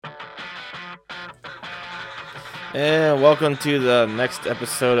And welcome to the next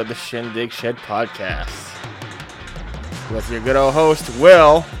episode of the Shindig Shed Podcast. With your good old host,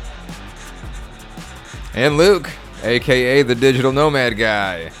 Will. And Luke, a.k.a. the Digital Nomad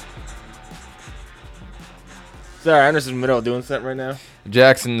Guy. Sorry, I'm just in the middle of doing something right now.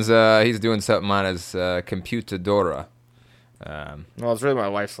 Jackson's, he's doing something on his computadora. Well, it's really my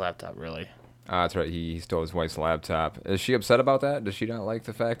wife's laptop, really. That's right, he stole his wife's laptop. Is she upset about that? Does she not like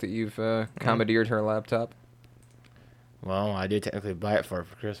the fact that you've commandeered her laptop? Well, I did technically buy it for her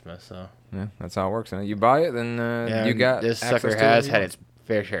for Christmas, so. Yeah, that's how it works. You buy it, then you got this sucker has had its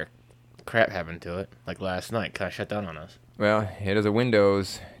fair share of crap happen to it. Like last night, kind of shut down on us. Well, it is a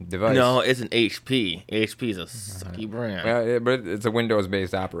Windows device. No, it's an HP. HP is a sucky brand. Yeah, but it's a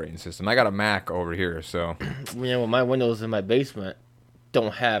Windows-based operating system. I got a Mac over here, so. Yeah, well, my Windows in my basement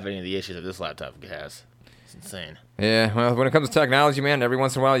don't have any of the issues that this laptop has. It's insane. Yeah, well, when it comes to technology, man, every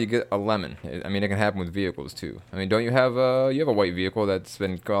once in a while you get a lemon. I mean, it can happen with vehicles too. I mean, don't you have you have a white vehicle that's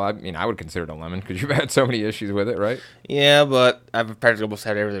been? Well, I mean, I would consider it a lemon because you've had so many issues with it, right? Yeah, but I've practically almost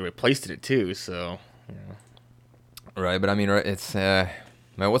had everything replaced in it too. So, yeah. Right, but I mean, it's man,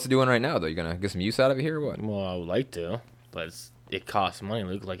 what's it doing right now though? You gonna get some use out of it here or what? Well, I would like to, but it costs money,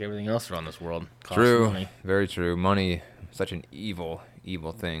 Luke, like everything else around this world. True, money. Very true. Money, such an evil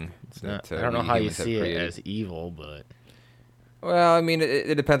thing. It's not, I don't know how you see it as evil, but. Well, I mean,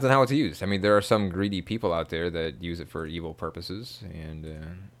 it depends on how it's used. I mean, there are some greedy people out there that use it for evil purposes, and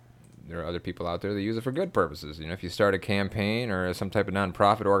there are other people out there that use it for good purposes. You know, if you start a campaign or some type of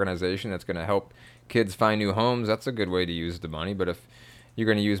nonprofit organization that's going to help kids find new homes, that's a good way to use the money. But if you're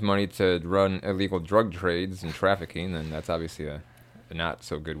going to use money to run illegal drug trades and trafficking, then that's obviously a not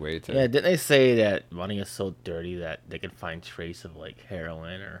so good way to. Yeah, didn't they say that money is so dirty that they can find trace of like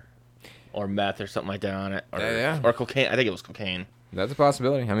heroin or meth or something like that on it, or cocaine? I think it was cocaine. That's a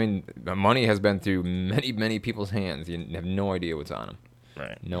possibility. I mean, money has been through many people's hands. You have no idea what's on them.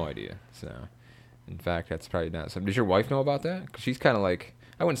 Right. No idea. So, in fact, that's probably not something. Does your wife know about that? Because she's kind of like,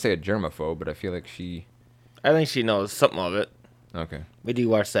 I wouldn't say a germaphobe, but I feel like she. I think she knows something of it. Okay. We do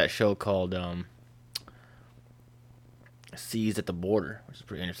watch that show called Seas at the Border, which is a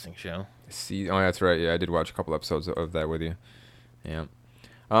pretty interesting show. Oh, that's right. Yeah, I did watch a couple episodes of that with you. Yeah.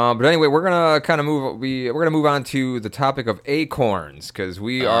 But anyway, we're gonna kind of we're gonna move on to the topic of acorns because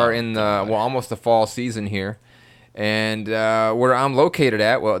we are in almost the fall season here, and where I'm located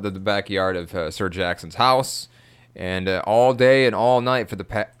at, the backyard of Sir Jackson's house, and all day and all night for the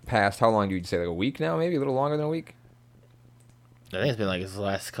past, how long do you say, like a week now, maybe a little longer than a week? I think it's been like the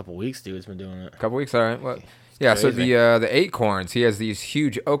last couple weeks, dude. It's been doing it. A couple weeks, all right. Well, yeah. Crazy. So the acorns, he has these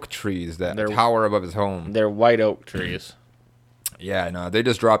huge oak trees that tower above his home. They're white oak trees. Yeah, no, they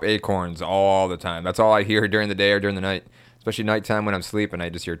just drop acorns all the time. That's all I hear during the day or during the night, especially nighttime when I'm sleeping. I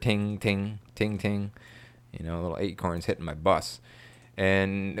just hear ting, ting, ting, ting, little acorns hitting my bus.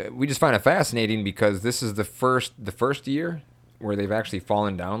 And we just find it fascinating because this is the first year where they've actually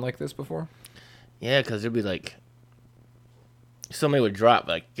fallen down like this before. Yeah, because there'd be like, so many would drop,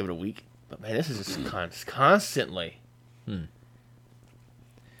 like, give it a week. But, man, this is just constantly. I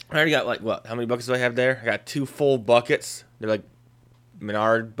already got, like, what? How many buckets do I have there? I got 2 full buckets. They're, like,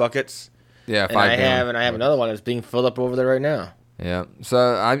 Menard buckets. Yeah, and I have another one that's being filled up over there right now. Yeah,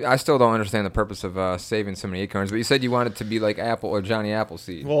 so I still don't understand the purpose of saving so many acorns. But you said you wanted to be like Apple or Johnny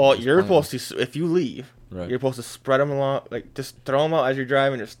Appleseed. Well, you're supposed to, if you leave, right, you're supposed to spread them along, like just throw them out as you're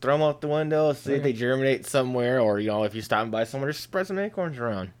driving. Just throw them out the window, see if they germinate somewhere, or if you're stopping by somewhere, just spread some acorns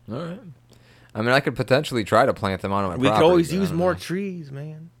around. All right. I mean, I could potentially try to plant them on my property. We could always use more trees,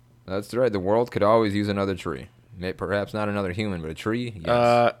 man. That's right. The world could always use another tree. Perhaps not another human, but a tree.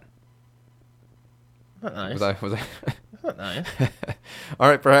 Yes. Not nice. Was I? Not nice. All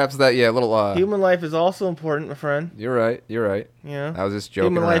right, perhaps that. Yeah, a little. Human life is also important, my friend. You're right. Yeah. I was just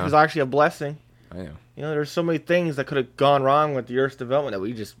joking Human life is actually a blessing. I know. There's so many things that could have gone wrong with the Earth's development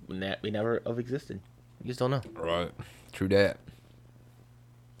that we never have existed. You just don't know. Right. True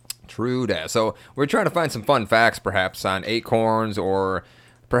that. So we're trying to find some fun facts, perhaps, on acorns, or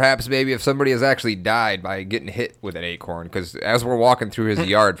perhaps maybe if somebody has actually died by getting hit with an acorn. Because as we're walking through his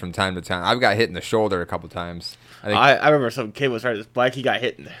yard from time to time, I've got hit in the shoulder a couple times. I remember some kid was riding this bike. He got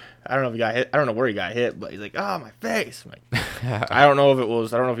hit. I don't know if he got hit. I don't know where he got hit, but he's like, "Oh, my face." I'm like, I don't know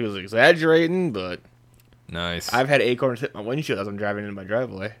if he was exaggerating, but nice. I've had acorns hit my windshield as I'm driving into my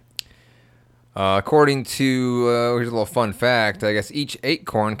driveway. According to here's a little fun fact. I guess each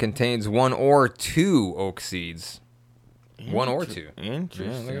acorn contains 1 or 2 oak seeds. 1 or 2.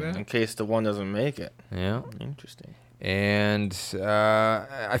 Interesting. Yeah, look at that. In case the one doesn't make it. Yeah. Interesting. And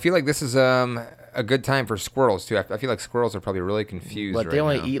I feel like this is a good time for squirrels too. I feel like squirrels are probably really confused. But they right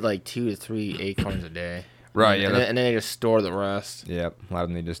only now. eat like 2 to 3 acorns a day. Right. Yeah. And then they just store the rest. Yep. A lot of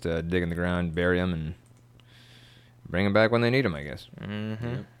them they just dig in the ground, bury them, and bring them back when they need them, I guess. Mm-hmm.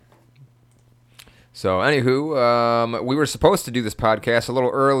 Yep. So, anywho, we were supposed to do this podcast a little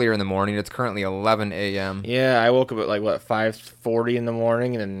earlier in the morning. It's currently 11 a.m. Yeah, I woke up at 5:40 in the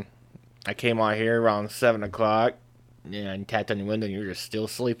morning, and then I came out here around 7 o'clock. Yeah, and tapped on your window, and you were just still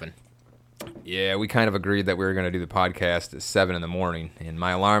sleeping. Yeah, we kind of agreed that we were going to do the podcast at 7 in the morning, and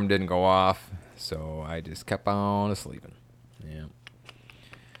my alarm didn't go off, so I just kept on sleeping. Yeah.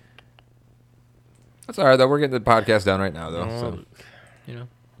 That's all right, though. We're getting the podcast done right now, though. So,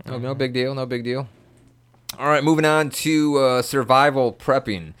 no big deal, no big deal. All right, moving on to survival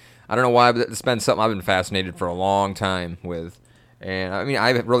prepping. I don't know why, but it's been something I've been fascinated for a long time with. And, I mean,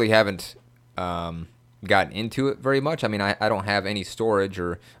 I really haven't gotten into it very much. I mean, I don't have any storage,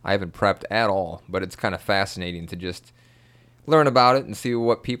 or I haven't prepped at all. But it's kind of fascinating to just learn about it and see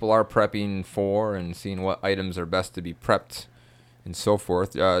what people are prepping for and seeing what items are best to be prepped and so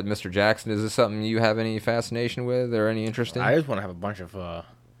forth. Mr. Jackson, is this something you have any fascination with or any interest in? I just want to have a bunch of...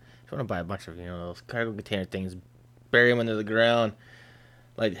 I want to buy a bunch of those cargo container things, bury them into the ground,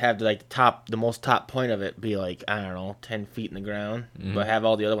 have the most top point of it be 10 feet in the ground, but have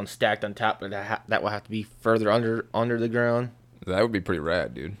all the other ones stacked on top. But that will have to be further under the ground. That would be pretty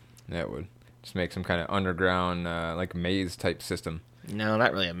rad, dude. That would just make some kind of underground maze type system. No,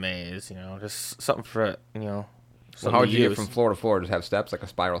 not really a maze. Just something for Well, how would you get from floor to floor? Just have steps, like a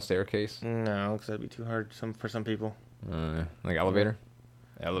spiral staircase? No, because that'd be too hard for some people. Like elevator.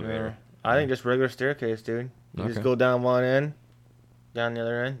 Elevator. I think just regular staircase, dude. You just go down one end, down the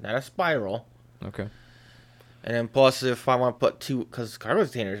other end. Not a spiral. Okay. And then plus, if I want to put two, because cargo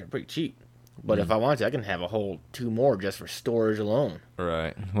containers are pretty cheap. But if I want to, I can have a whole two more just for storage alone.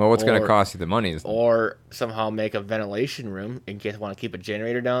 Right. Well, what's going to cost you the money? Or somehow make a ventilation room in case I want to keep a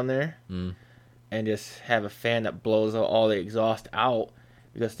generator down there. And just have a fan that blows all the exhaust out.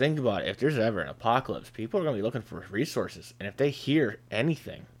 Because think about it, if there's ever an apocalypse, people are going to be looking for resources. And if they hear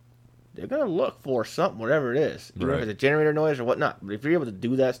anything, they're going to look for something, whatever it is. Even if it's a generator noise or whatnot. But if you're able to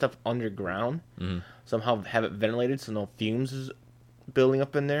do that stuff underground, somehow have it ventilated so no fumes is building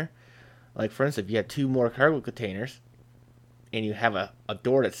up in there. Like, for instance, if you had two more cargo containers and you have a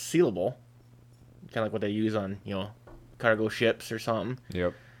door that's sealable, kind of like what they use on, cargo ships or something.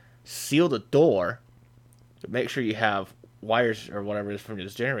 Yep. Seal the door, but make sure you have wires or whatever it is from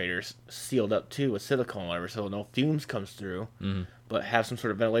those generators sealed up too with silicone or whatever, so no fumes comes through, but have some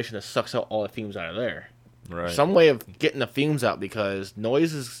sort of ventilation that sucks out all the fumes out of there. Right. Some way of getting the fumes out, because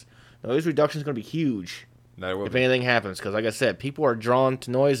noise reduction is going to be huge if anything happens. Because like I said, people are drawn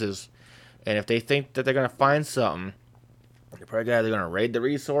to noises, and if they think that they're going to find something, they're probably either going to raid the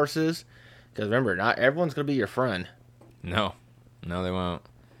resources. Because remember, not everyone's going to be your friend. No, they won't.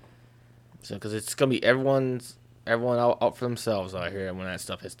 So because it's going to be everyone out for themselves out here when that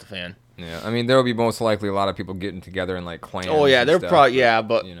stuff hits the fan. Yeah, I mean, there will be most likely a lot of people getting together in clans. Oh yeah, they're probably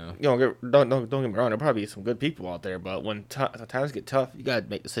but don't get me wrong, there'll probably be some good people out there. But when times get tough, you gotta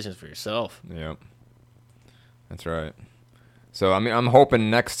make decisions for yourself. Yep, that's right. So I mean, I'm hoping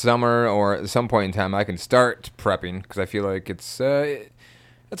next summer or at some point in time I can start prepping, because I feel like it's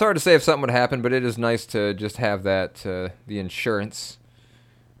hard to say if something would happen, but it is nice to just have that the insurance.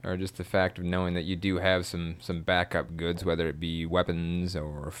 Or just the fact of knowing that you do have some backup goods, whether it be weapons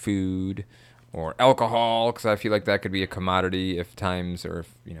or food or alcohol, because I feel like that could be a commodity if times or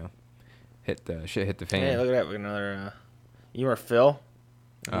if shit hit the fan. Hey, look at that! We got another. You remember Phil?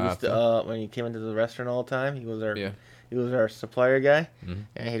 When he came into the restaurant all the time, he was our he was our supplier guy,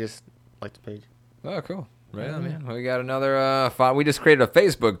 and he just liked the page. Oh, cool! Right on, man. We got another. We just created a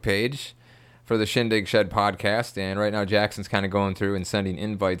Facebook page for the Shindig Shed podcast, and right now Jackson's kind of going through and sending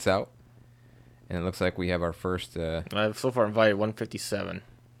invites out, and it looks like we have our first. I've so far invited 157.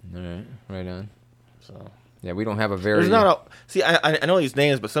 All right on. So yeah, we don't have a very. There's not see. I know these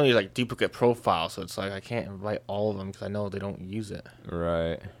names, but some of these duplicate profiles, so it's I can't invite all of them because I know they don't use it.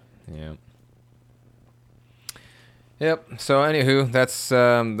 Right. Yeah. Yep. So anywho, that's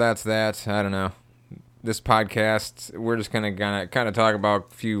that. I don't know. This podcast, we're just gonna kind of talk about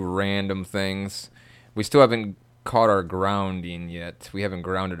a few random things. We still haven't caught our grounding yet. We haven't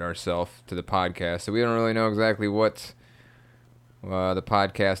grounded ourselves to the podcast, so we don't really know exactly what the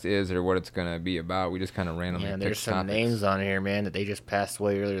podcast is or what it's gonna be about. We just kind of randomly pick there's some topics. names on here, man, that they just passed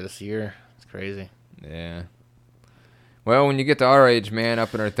away earlier this year. It's crazy. Yeah. Well, when you get to our age, man,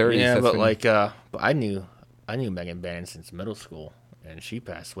 up in our 30s. Yeah, but but I knew Megan Bannon since middle school, and she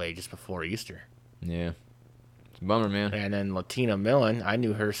passed away just before Easter. Yeah. It's a bummer, man. And then Latina Millen, I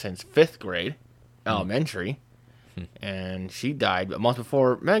knew her since 5th grade, elementary, and she died a month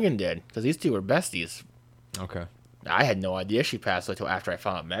before Megan did, because these two were besties Okay. I had no idea she passed away until after I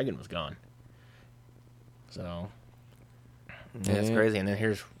found out Megan was gone. So, yeah, it's crazy. And then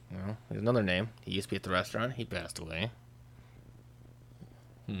here's another name. He used to be at the restaurant. He passed away.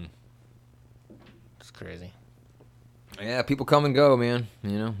 It's crazy. Yeah, people come and go, man.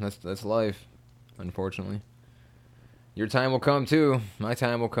 That's life, unfortunately. Your time will come, too. My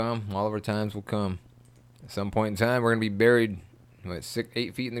time will come. All of our times will come. At some point in time, we're going to be buried,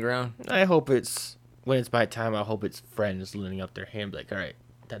 8 feet in the ground? I hope when it's my time, I hope it's friends lending up their hand, like, all right,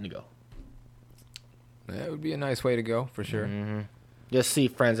 time to go. That would be a nice way to go, for sure. Mm-hmm. Just see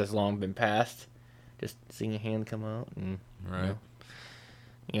friends that's long been passed. Just seeing a hand come out. And, right.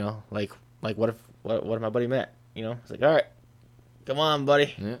 Like what if my buddy met? It's like, all right, come on,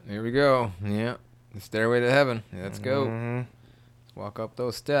 buddy. Yeah, here we go. Yeah, the stairway to heaven. Let's go. Let's walk up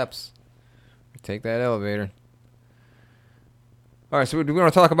those steps. Take that elevator. All right, so we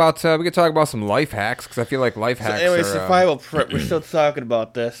want to talk about. We could talk about some life hacks because I feel like life hacks. Anyway, are, survival prep. We're still talking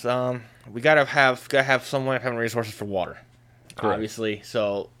about this. We gotta have someone having resources for water. Correct. Obviously.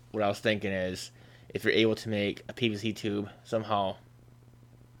 So what I was thinking is, if you're able to make a PVC tube somehow,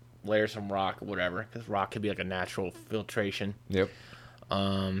 layer some rock or whatever, because rock could be like a natural filtration. Yep.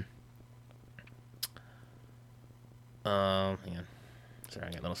 Yeah. Sorry,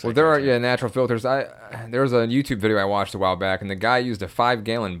 I got a little. Well, there are natural filters. There was a YouTube video I watched a while back, and the guy used a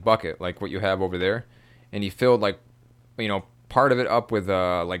 5-gallon bucket like what you have over there, and he filled part of it up with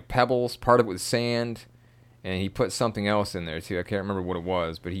like pebbles, part of it with sand, and he put something else in there too. I can't remember what it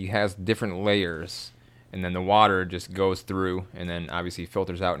was, but he has different layers, and then the water just goes through, and then obviously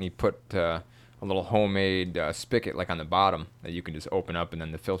filters out, and he put a little homemade spigot like on the bottom that you can just open up, and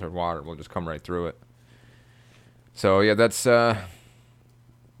then the filtered water will just come right through it. So yeah, that'd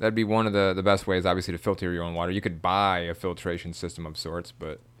be one of the best ways, obviously, to filter your own water. You could buy a filtration system of sorts,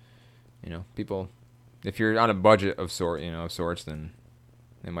 but people, if you're on a budget of sorts, then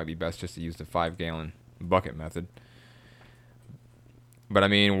it might be best just to use the 5-gallon bucket method. But I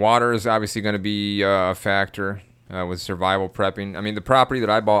mean, water is obviously going to be a factor with survival prepping. I mean, the property that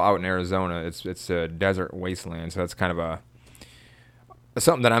I bought out in Arizona, it's a desert wasteland, so that's kind of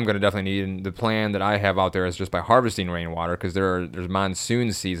something that I'm going to definitely need. And the plan that I have out there is just by harvesting rainwater, because there's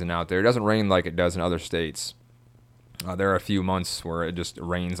monsoon season out there. It doesn't rain like it does in other states. There are a few months where it just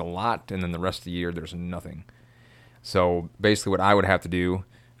rains a lot, and then the rest of the year there's nothing. So basically what I would have to do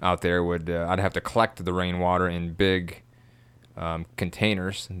out there I'd have to collect the rainwater in big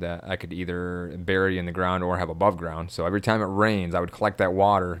containers that I could either bury in the ground or have above ground. So every time it rains, I would collect that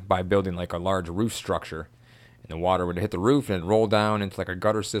water by building like a large roof structure. And the water would hit the roof and it'd roll down into like a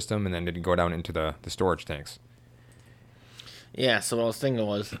gutter system, and then it'd go down into the storage tanks. Yeah, so what I was thinking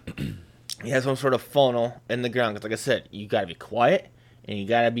was, you have some sort of funnel in the ground, because like I said, you got to be quiet and you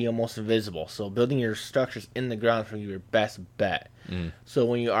got to be almost invisible. So building your structures in the ground is your best bet. So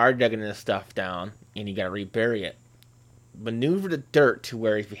when you are digging this stuff down and you got to rebury it, maneuver the dirt to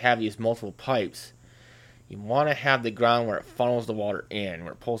where if you have these multiple pipes, you want to have the ground where it funnels the water in,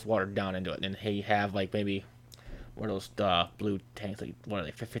 where it pulls water down into it. And then you have like maybe one of those blue tanks, like what are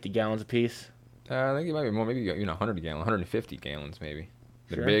they, 50 gallons a piece? I think it might be more, maybe 100 gallons, 150 gallons maybe.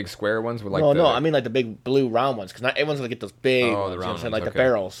 The Sure. big square ones with like no, I mean like the big blue round ones, because not everyone's gonna get those big ones, the round ones, like okay. the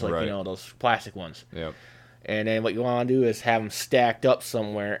barrels, like Right. Those plastic ones. Yep. And then what you want to do is have them stacked up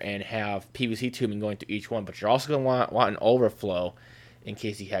somewhere and have PVC tubing going through each one. But you're also going to want an overflow in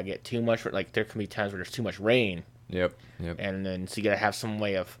case you get too much. Like there can be times where there's too much rain. Yep. And then so you got to have some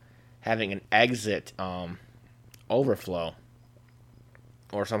way of having an exit overflow,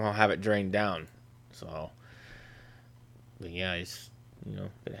 or somehow have it drain down. So, but yeah, it's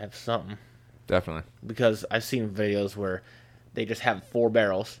gotta have something. Definitely. Because I've seen videos where they just have 4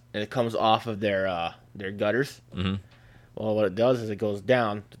 barrels and it comes off of their gutters. Mm-hmm. Well, what it does is it goes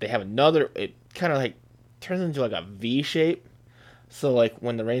down. They have another. It kind of like turns into like a V shape. So like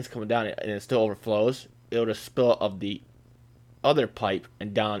when the rain's coming down and it still overflows, it'll just spill of the other pipe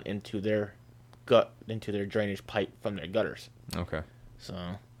and down into their drainage pipe from their gutters. Okay. So.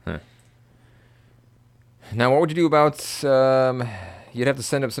 Huh. Now, what would you do about? You'd have to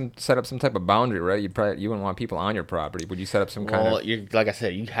set up some type of boundary, right? You wouldn't want people on your property. Would you set up some kind of? Well, like I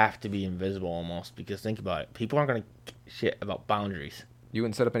said, you have to be invisible almost, because think about it. People aren't gonna shit about boundaries. You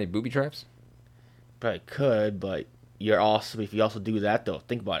wouldn't set up any booby traps? Probably could, but if you also do that though,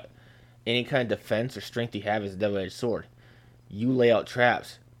 think about it. Any kind of defense or strength you have is a double-edged sword. You lay out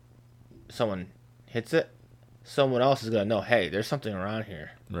traps, someone hits it, someone else is gonna know, hey, there's something around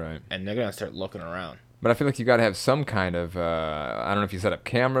here, right? And they're gonna start looking around. But I feel like you got to have some kind of, I don't know if you set up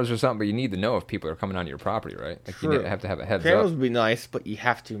cameras or something, but you need to know if people are coming onto your property, right? Like True. You have to have a heads Cameras up. would be nice, but you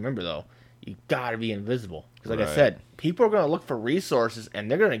have to remember, though, You got to be invisible. Because like I Right. said, people are going to look for resources, and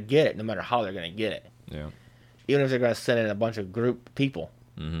they're going to get it no matter how they're going to get it. Yeah. Even if they're going to send in a bunch of group people.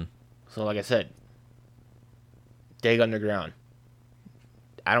 Mm-hmm. So like I said, dig underground.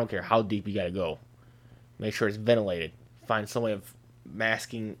 I don't care how deep you got to go. Make sure it's ventilated. Find some way of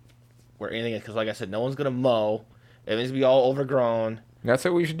masking where anything is. Because like I said, no one's going to mow. Everything's going to be all overgrown. That's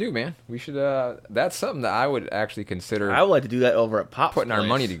what we should do, man. We should. That's something that I would actually consider. I would like to do that over at Pop's putting our place.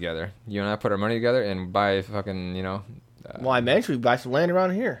 money together. You and I put our money together and buy fucking, Well, I mentioned we buy some land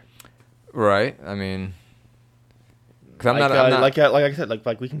around here. Right. I mean, because I'm like, not. like I said,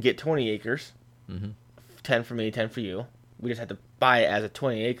 like we can get 20 acres. Mhm. 10 for me, 10 for you. We just have to buy it as a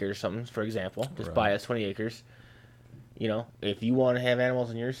 20 acres or something, for example. Just Right. buy it as 20 acres. If you want to have animals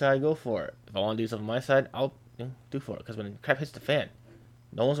on your side, go for it. If I want to do something on my side, I'll do for it. Because when crap hits the fan,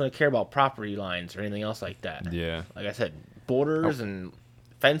 no one's going to care about property lines or anything else like that. Yeah. Like I said, borders and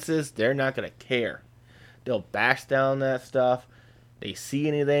fences, they're not going to care. They'll bash down that stuff. They see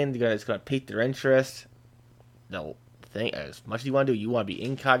anything, it's going to pique their interest. They'll think, as much as you want to do, you want to be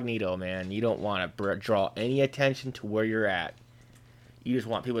incognito, man. You don't want to draw any attention to where you're at. You just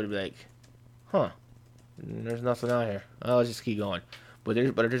want people to be like, huh, there's nothing out here. Oh, let's just keep going. But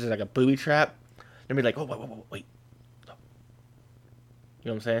if there's like a booby trap, they'll be like, oh, wait. You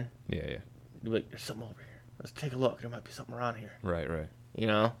know what I'm saying? Yeah. Yeah. You'll be like, there's something over here. Let's take a look. There might be something around here. Right.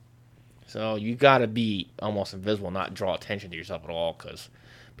 Right. So you got to be almost invisible, not draw attention to yourself at all, because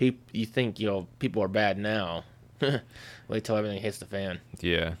you think, people are bad now. Wait till everything hits the fan.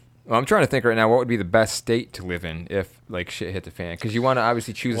 Yeah. Well, I'm trying to think right now. What would be the best state to live in if like shit hit the fan? Because you want to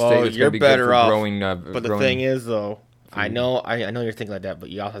obviously choose a state that's going to be good for growing. But the thing is, though, I know you're thinking like that, but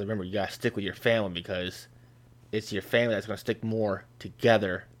you also have to remember you got to stick with your family, because it's your family that's going to stick more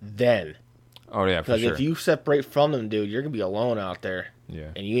together then. Oh yeah, for sure. Because if you separate from them, dude, you're going to be alone out there. Yeah.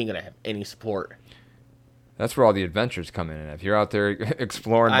 And you ain't going to have any support. That's where all the adventures come in. If you're out there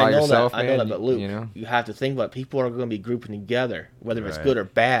exploring by yourself, I man, know that, but Luke, you have to think about it. People are going to be grouping together, whether it's Right. good or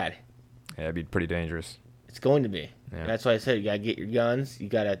bad. Yeah, it'd be pretty dangerous. It's going to be. Yeah. That's why I said you got to get your guns. You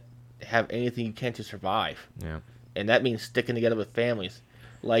got to have anything you can to survive. Yeah. And that means sticking together with families.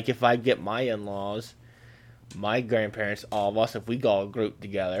 Like if I get my in-laws, my grandparents, all of us, if we all group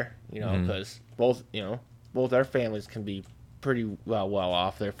together, because both our families can be pretty well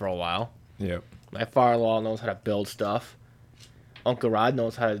off there for a while. Yep. My father-in-law knows how to build stuff. Uncle Rod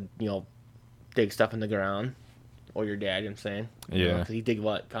knows how to, dig stuff in the ground. Or your dad, I'm saying. Yeah. Because he did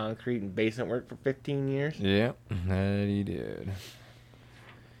concrete and basement work for 15 years. Yeah, that he did.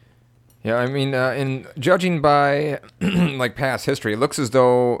 Yeah, I mean, in judging by like past history, it looks as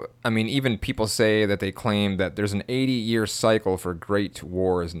though, even people say that they claim that there's an 80-year cycle for great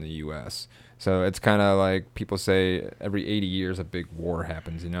wars in the U.S. So it's kind of like people say every 80 years a big war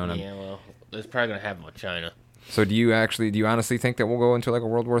happens, Well, it's probably going to happen with China. So do you honestly think that we'll go into like a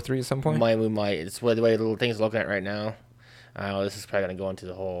World War III at some point? We might. It's the way the little things looking at right now. This is probably going to go into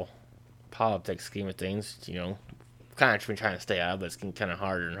the whole politics scheme of things, kind of been trying to stay out, but it's getting kind of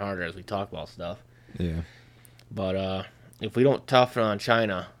harder and harder as we talk about stuff. Yeah. But if we don't toughen on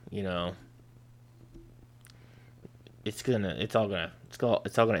China, it's all gonna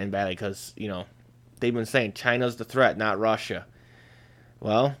end badly, because they've been saying China's the threat, not Russia.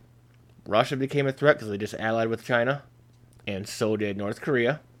 Well, Russia became a threat because they just allied with China, and so did North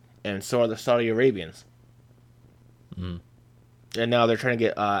Korea, and so are the Saudi Arabians. Mm. And now they're trying to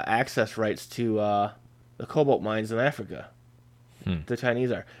get access rights to the cobalt mines in Africa. The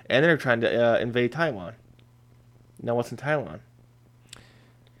Chinese are. And they're trying to invade Taiwan. Now what's in Taiwan?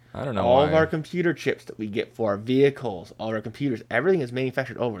 I don't know. All of our computer chips that we get for our vehicles, all of our computers, everything is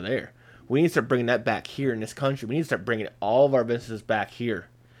manufactured over there. We need to start bringing that back here in this country. We need to start bringing all of our businesses back here.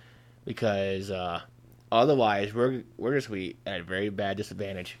 Because otherwise, we're just at a very bad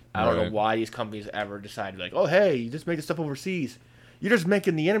disadvantage. I don't know why these companies ever decide, like, oh, hey, you just make this stuff overseas. You're just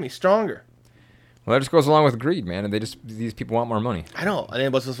making the enemy stronger. Well, that just goes along with greed, man. And these people want more money. I know. And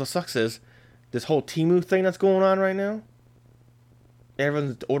then what sucks is this whole Temu thing that's going on right now.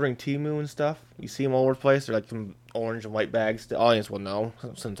 Everyone's ordering Temu and stuff. You see them all over the place. They're like some orange and white bags. The audience will know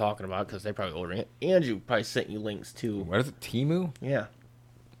what I'm talking about because they're probably ordering it. Andrew probably sent you links to. What is it? Temu? Yeah.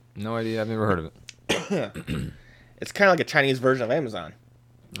 No idea. I've never heard of it. It's kind of like a Chinese version of Amazon.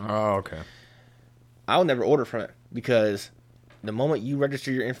 Oh, okay. I'll never order from it because the moment you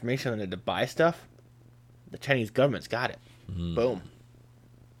register your information on it to buy stuff, the Chinese government's got it. Mm. Boom.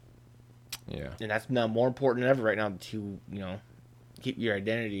 Yeah. And that's now more important than ever right now to, keep your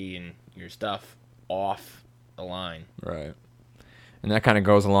identity and your stuff off the line. Right. And that kind of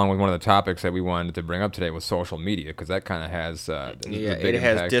goes along with one of the topics that we wanted to bring up today with social media, because that kind of has it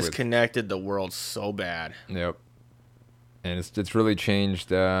has disconnected the world so bad. Yep. And it's really changed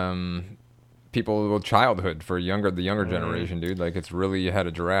people's childhood for the younger generation, dude. Like, it's really had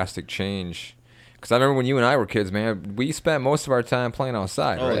a drastic change. Because I remember when you and I were kids, man, we spent most of our time playing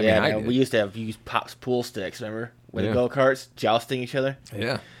outside. Oh, right? yeah, we used to use Pop's pool sticks, remember? With the go-karts, jousting each other.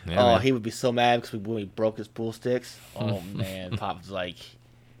 Yeah. Oh, man. He would be so mad because when we broke his pool sticks. Oh, man, Pop was like...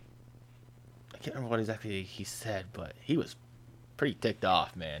 I can't remember what exactly he said, but he was pretty ticked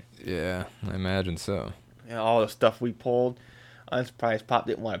off, man. Yeah, I imagine so. Yeah, all the stuff we pulled. I'm surprised Pop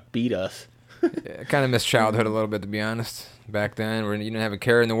didn't want to beat us. Yeah, I kind of missed childhood a little bit, to be honest. Back then, where you didn't have a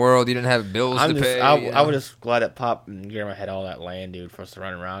care in the world, you didn't have bills to pay. I was just glad that Pop and Guillermo had all that land, dude, for us to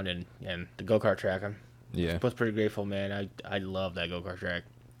run around and the go-kart track on. Yeah. I was pretty grateful, man. I love that go-kart track.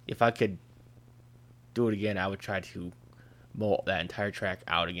 If I could do it again, I would try to mow that entire track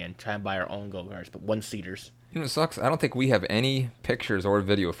out again. Try and buy our own go-karts, but one-seaters. You know what sucks? I don't think we have any pictures or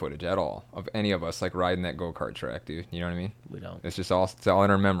video footage at all of any of us, like, riding that go-kart track, dude. You know what I mean? We don't. It's all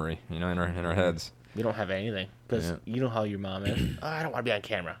in our memory, you know, in our heads. We don't have anything. Because you know how your mom is. Oh, I don't want to be on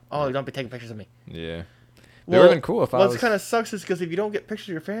camera. Oh, don't be taking pictures of me. Yeah. They would have been cool if I was... What kind of sucks is because if you don't get pictures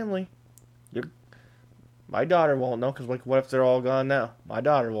of your family, my daughter won't know, because like, what if they're all gone now? My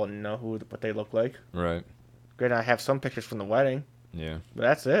daughter won't know what they look like. Right. Granted, I have some pictures from the wedding. Yeah. But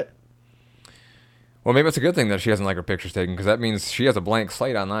that's it. Well, maybe it's a good thing that she doesn't like her pictures taken, because that means she has a blank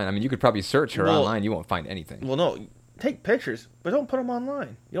slate online. I mean, you could probably search her online. You won't find anything. Well, no. Take pictures, but don't put them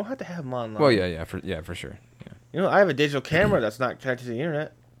online. You don't have to have them online. Well, yeah, for sure. Yeah. You know, I have a digital camera that's not connected to the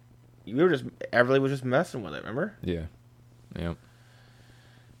internet. Everly was just messing with it, remember? Yeah. Yeah.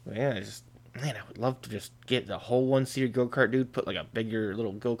 Yeah, I would love to just get the whole one-seater go-kart, dude. Put like a bigger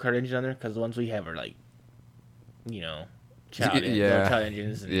little go-kart engine on there, because the ones we have are like, you know, child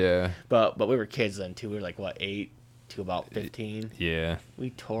engines. Yeah. But we were kids then too. We were like, what, 8 to about 15? Yeah.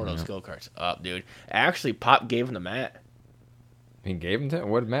 We tore those go-karts up, dude. Actually, Pop gave them to Matt. He gave them to him?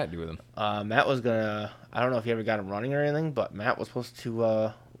 What did Matt do with them? Matt was gonna... I don't know if he ever got them running or anything, but Matt was supposed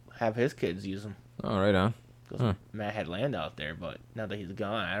to have his kids use them. Oh, right on. Huh. Matt had land out there, but now that he's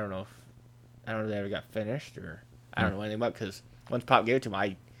gone, I don't know if they ever got finished, or I don't know anything about it, because once Pop gave it to him,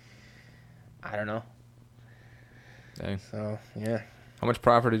 I don't know. Dang. So, yeah. How much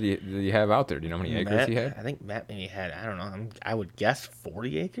property did he have out there? Do you know how many acres he had? I think Matt maybe had, I don't know, I would guess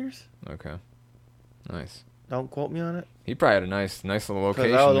 40 acres. Okay. Nice. Don't quote me on it. He probably had a nice little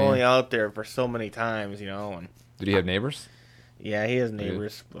location. Because I was only out there for so many times, you know. And did he have neighbors? Yeah, he has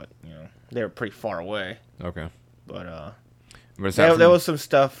neighbors, but, you know, they were pretty far away. Okay. But there was some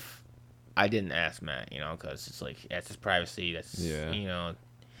stuff I didn't ask Matt, you know, because it's like, that's his privacy. That's, you know,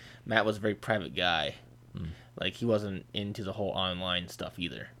 Matt was a very private guy. Like, he wasn't into the whole online stuff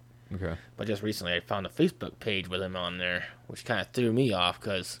either. Okay. But just recently, I found a Facebook page with him on there, which kind of threw me off,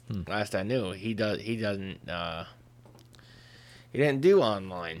 because last I knew, he didn't do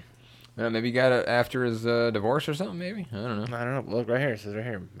online. Maybe he got it after his divorce or something, maybe? I don't know. I don't know. Look, right here. It says right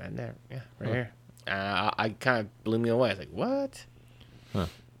here. Matt, there. Yeah, right here. I kind of blew me away. I was like, what? Huh.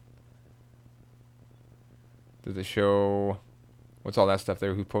 Does it show... What's all that stuff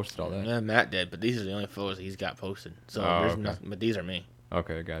there? Who posted all that? Yeah, Matt did, but these are the only photos he's got posted. So there's nothing, but these are me.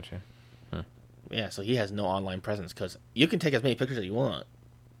 Okay, gotcha. Huh. Yeah, so he has no online presence, because you can take as many pictures as you want.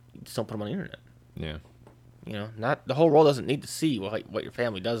 You just don't put them on the internet. Yeah. You know, not the whole world doesn't need to see what your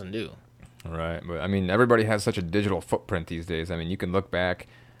family does and do. Right, but I mean, everybody has such a digital footprint these days. I mean, you can look back.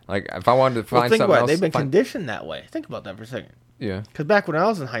 Like, if I wanted to find something else... They've been conditioned that way. Think about that for a second. Yeah. Because back when I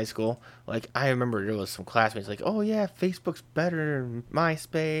was in high school, like, I remember there was some classmates like, oh, yeah, Facebook's better than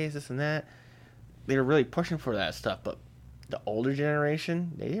MySpace, this and that. They were really pushing for that stuff, but the older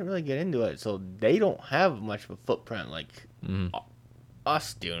generation, they didn't really get into it, so they don't have much of a footprint like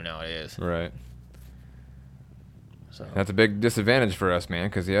us do nowadays. Right. So that's a big disadvantage for us, man,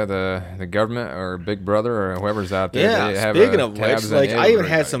 because, the government or Big Brother or whoever's out there, they have speaking of which, like, I even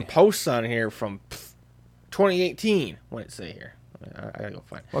had everybody. some posts on here from 2018. What did it say here? I gotta go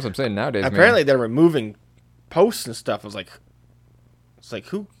find it. Well, that's what I'm saying nowadays, apparently they're removing posts and stuff. It's like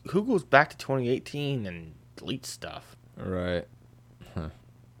who goes back to 2018 and deletes stuff? Right. Huh.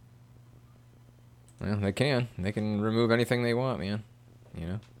 Well, they can. They can remove anything they want, man. You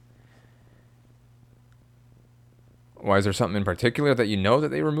know? Why, is there something in particular that you know that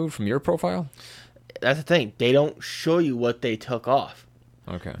they removed from your profile? That's the thing. They don't show you what they took off.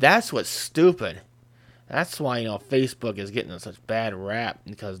 Okay. That's what's stupid. That's why, you know, Facebook is getting such bad rap,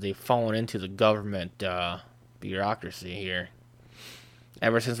 because they've fallen into the government bureaucracy here.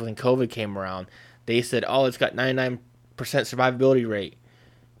 Ever since when COVID came around, they said, oh, it's got 99% survivability rate.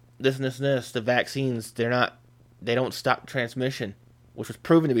 This and this and this. The vaccines, they don't stop transmission, which was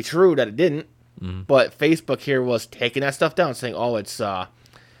proven to be true that it didn't. Mm-hmm. But Facebook here was taking that stuff down, saying, "Oh, it's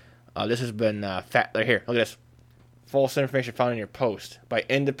this has been here. Look at this, false information found in your post by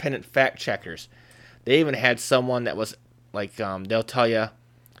independent fact checkers." They even had someone that was like, they'll tell you,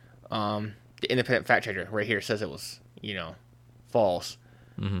 the independent fact checker right here says it was, false.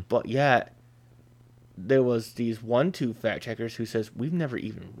 Mm-hmm. But yet, there was these 1-2 fact checkers who says, we've never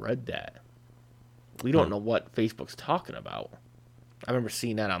even read that. We don't know what Facebook's talking about. I remember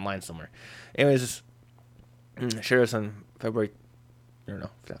seeing that online somewhere. Anyways, share this on September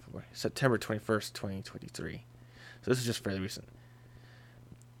 21st, 2023. So this is just fairly recent.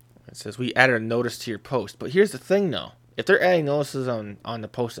 It says, we added a notice to your post. But here's the thing, though. If they're adding notices on the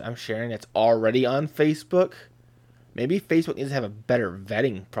post that I'm sharing that's already on Facebook, maybe Facebook needs to have a better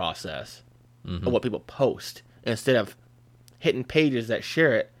vetting process of what people post instead of hitting pages that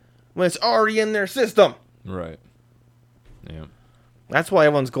share it when it's already in their system. Right. Yeah. That's why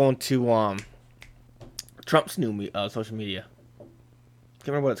everyone's going to Trump's new social media. Can't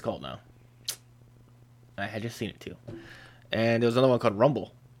remember what it's called now. I had just seen it too. And there was another one called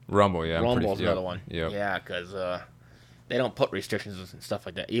Rumble. Rumble, yeah. Rumble's another one. Yep. Yeah, because they don't put restrictions and stuff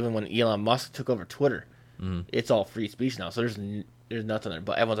like that. Even when Elon Musk took over Twitter, it's all free speech now. So there's nothing there.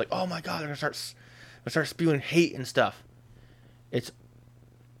 But everyone's like, oh my God, they're gonna start spewing hate and stuff.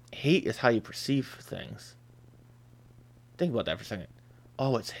 Hate is how you perceive things. Think about that for a second.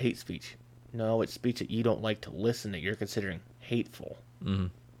 Oh, it's hate speech. No, it's speech that you don't like to listen, that you're considering hateful. Mm-hmm.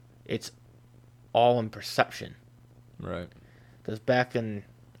 It's all in perception. Right. Because back when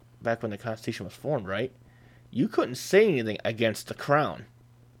the Constitution was formed, right, you couldn't say anything against the crown.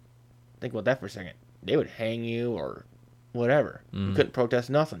 Think about that for a second. They would hang you or whatever. You couldn't protest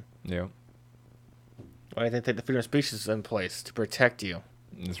nothing. Yeah. Why do you think the freedom of speech is in place? To protect you.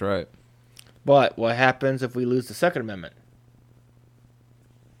 That's right. But what happens if we lose the Second Amendment?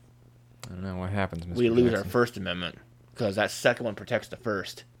 I don't know what happens, Mr. We lose Jackson. our First Amendment because that second one protects the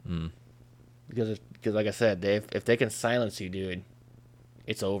first. Because like I said, if they can silence you, dude,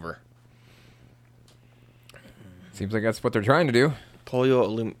 it's over. Seems like that's what they're trying to do.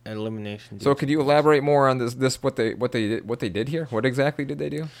 Polio elimination. Dude. So could you elaborate more on this what they did here? What exactly did they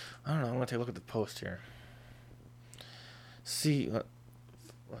do? I don't know. I'm gonna take a look at the post here. See,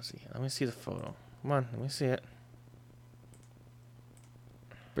 let's see. Let me see the photo. Come on, let me see it.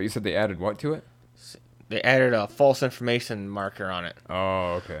 But you said they added what to it? They added a false information marker on it.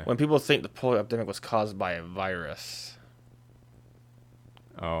 Oh, okay. When people think the polio epidemic was caused by a virus.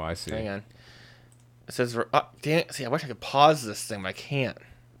 Oh, I see. Hang on. It says, dang it. See, I wish I could pause this thing, but I can't.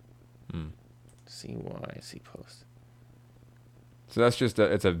 CYC post. So that's just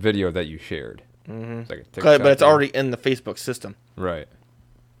it's a video that you shared. Mm-hmm. It's like a TikTok But it's thing. already in the Facebook system. Right.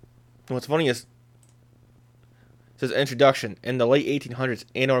 And what's funny is, it says introduction. In the late 1800s,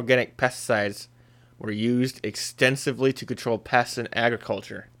 inorganic pesticides were used extensively to control pests in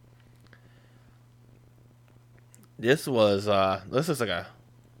agriculture. This looks like a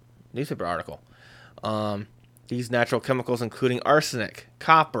newspaper article. These natural chemicals, including arsenic,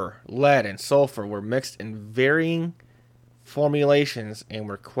 copper, lead, and sulfur, were mixed in varying formulations and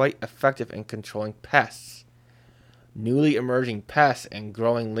were quite effective in controlling pests. Newly emerging pests and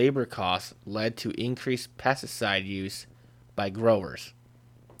growing labor costs led to increased pesticide use by growers.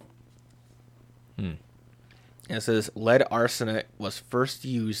 And it says lead arsenate was first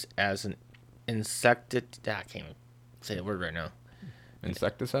used as an insecticide. I can't even say the word right now.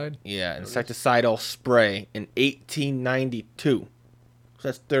 Insecticide? Yeah, insecticidal spray in 1892. So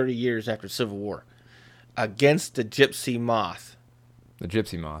that's 30 years after the Civil War. Against the gypsy moth. The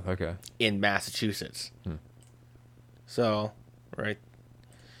gypsy moth, okay. In Massachusetts. So, right.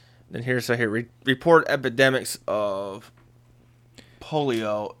 Then here's here. Report epidemics of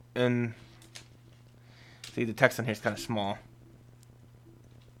polio in... See, the text on here is kind of small.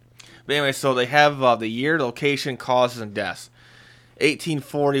 But anyway, so they have the year, location, causes, and deaths.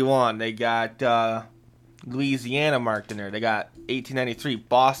 1841, they got Louisiana marked in there. They got 1893,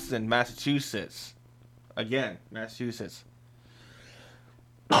 Boston, Massachusetts. Again, Massachusetts.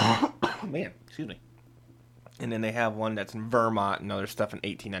 Man, excuse me. And then they have one that's in Vermont and other stuff in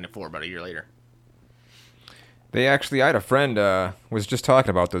 1894, about a year later. They actually, I had a friend was just talking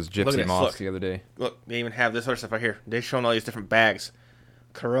about those gypsy this, moths look. the other day. Look, they even have this other stuff right here. They're showing all these different bags.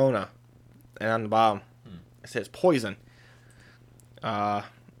 Corona. And on the bottom, it says poison.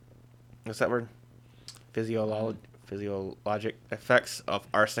 What's that word? Physiologic effects of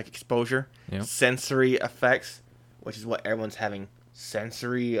arsenic exposure. Yep. Sensory effects, which is what everyone's having.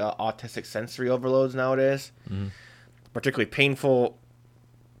 Autistic sensory overloads nowadays. particularly painful.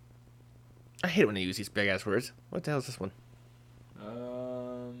 I hate it when they use these big ass words. What the hell is this one?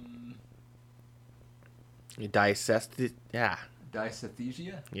 You dissect. Yeah.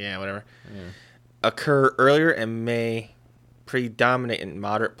 Dysesthesia? Yeah, whatever. Yeah. Occur earlier and may predominate in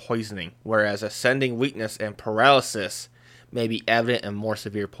moderate poisoning, whereas ascending weakness and paralysis may be evident in more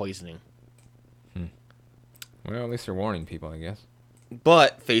severe poisoning. Well, at least they're warning people, I guess.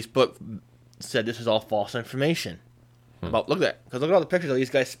 But Facebook said this is all false information. About look at that, because look at all the pictures of these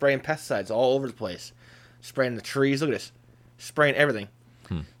guys spraying pesticides all over the place, spraying the trees. Look at this, spraying everything.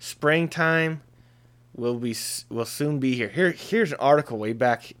 Spraying time will soon be here. Here's an article way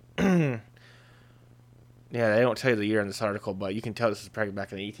back. Yeah, they don't tell you the year in this article, but you can tell this is probably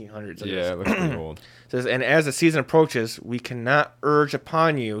back in the 1800s. Yeah, it looks pretty old. It says, and as the season approaches, we cannot urge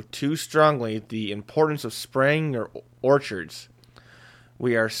upon you too strongly the importance of spraying your orchards.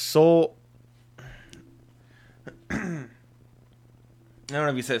 We are so... I don't know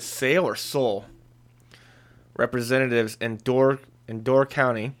if he says sale or soul. Representatives in Door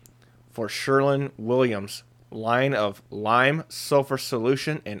County for Sherwin-Williams line of lime sulfur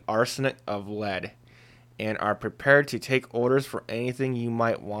solution and arsenic of lead, and are prepared to take orders for anything you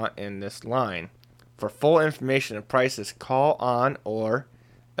might want in this line. For full information and prices, call on or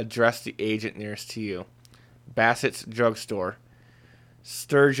address the agent nearest to you. Bassett's Drugstore,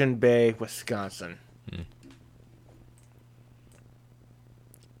 Sturgeon Bay, Wisconsin.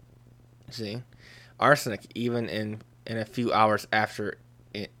 See? Arsenic, even in a few hours after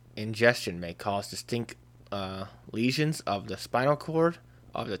ingestion, may cause distinct lesions of the spinal cord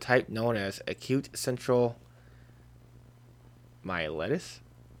of the type known as acute central myelitis.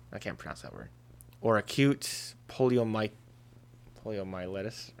 I can't pronounce that word. Or acute poliomyelitis.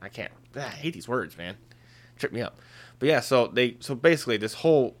 I can't. I hate these words, man. Trip me up. But yeah, so basically this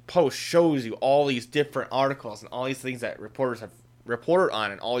whole post shows you all these different articles and all these things that reporters have reported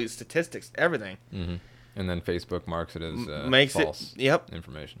on and all these statistics, everything. Mm-hmm. And then Facebook marks it as false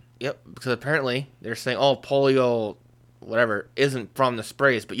information. Yep, because apparently they're saying, polio, whatever, isn't from the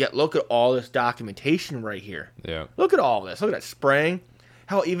sprays, but yet look at all this documentation right here. Yeah. Look at all this. Look at that spraying.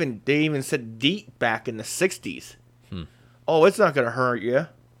 Hell, they even said DEET back in the 60s. Oh, it's not going to hurt you.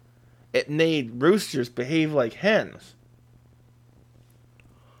 It made roosters behave like hens.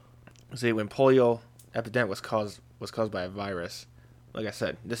 See, when polio epidemic was caused by a virus, like I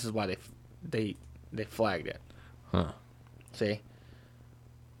said, this is why they flagged it. Huh. See?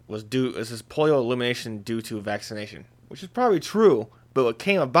 This is polio elimination due to vaccination, which is probably true, but it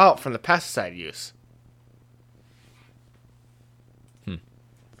came about from the pesticide use.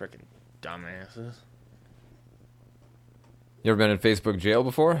 Freaking dumbasses. You ever been in Facebook jail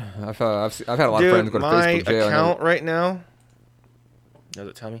before? I've had a lot of friends go to Facebook jail. My account right now, does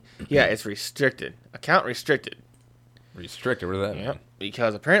it tell me? Yeah, it's restricted. Account restricted. Restricted? What does that mean?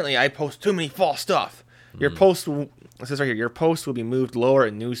 Because apparently I post too many false stuff. Your post, it says right here, your post will be moved lower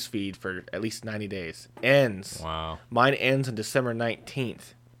in newsfeed for at least 90 days. Ends. Wow. Mine ends on December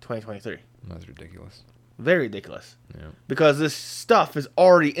 19th, 2023. That's ridiculous. Very ridiculous. Yeah. Because this stuff is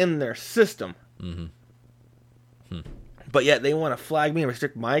already in their system. But yet they want to flag me and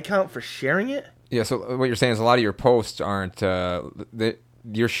restrict my account for sharing it? Yeah, so what you're saying is a lot of your posts aren't...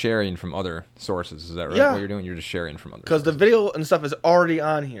 you're sharing from other sources. Is that right? Yeah. What you're doing? You're just sharing from other Because the video and stuff is already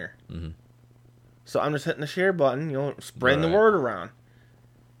on here. So I'm just hitting the share button, spreading the word around.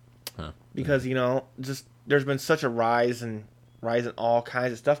 Because, just there's been such a rise in all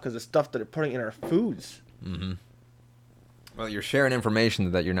kinds of stuff because the stuff that they're putting in our foods. Well, you're sharing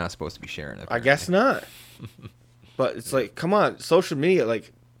information that you're not supposed to be sharing. Apparently. I guess not. But it's like, come on, social media,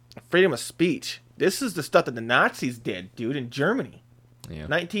 like, freedom of speech. This is the stuff that the Nazis did, dude, in Germany. Yeah.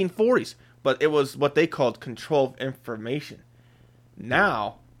 1940s. But it was what they called control of information.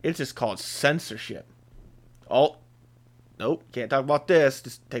 Now, it's just called censorship. Nope, can't talk about this.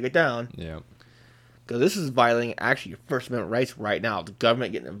 Just take it down. Yeah. Because this is violating actually your First Amendment rights right now. The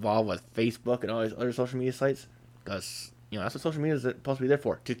government getting involved with Facebook and all these other social media sites. Because, that's what social media is supposed to be there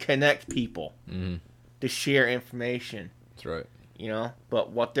for. To connect people. To share information. That's right. But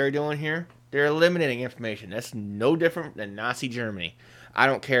what they're doing here, they're eliminating information. That's no different than Nazi Germany. I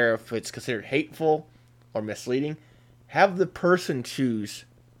don't care if it's considered hateful or misleading. Have the person choose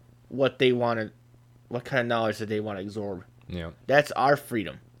what they want to, what kind of knowledge that they want to absorb. Yeah. That's our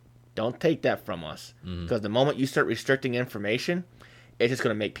freedom. Don't take that from us. Because the moment you start restricting information, it's just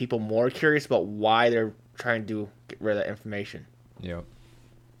going to make people more curious about why they're trying to get rid of that information. Yeah.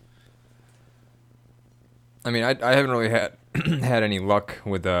 I mean, I haven't really had any luck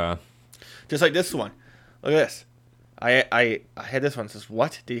with just like this one. Look at this. I had this one. It says,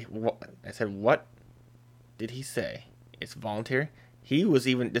 I said, what did he say? it's voluntary.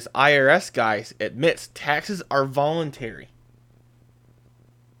 This IRS guy admits taxes are voluntary.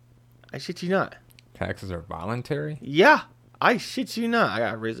 I shit you not. Taxes are voluntary? Yeah, I shit you not. I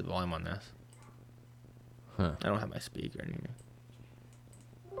gotta raise the volume on this. Huh. I don't have my speaker or anything.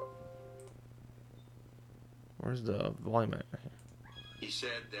 Where's the volume at? He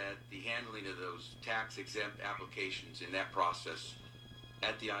said that the handling of those tax-exempt applications in that process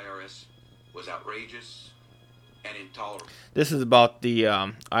at the IRS was outrageous and intolerable. This is about the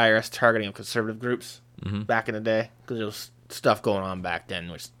IRS targeting of conservative groups back in the day, because there was stuff going on back then,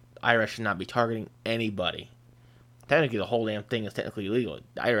 which IRS should not be targeting anybody. Technically, the whole damn thing is technically illegal.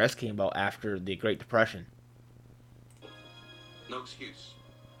 The IRS came about after the Great Depression. No excuse.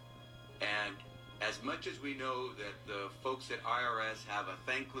 And as much as we know that the folks at IRS have a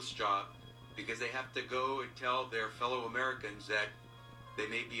thankless job because they have to go and tell their fellow Americans that they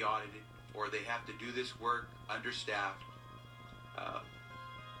may be audited or they have to do this work understaffed,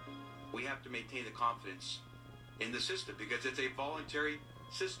 we have to maintain the confidence in the system because it's a voluntary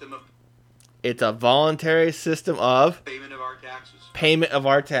system of It's a voluntary system of payment of our taxes. Payment of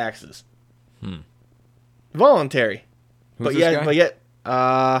our taxes. Voluntary. Who's this guy? But yet,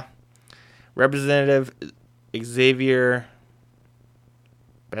 Representative Xavier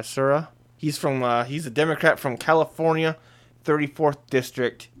Becerra. He's a Democrat from California, 34th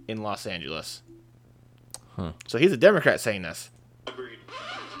District in Los Angeles. So he's a Democrat saying this. Agreed.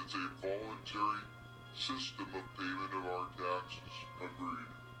 It's a voluntary system of payment of our taxes. Agreed.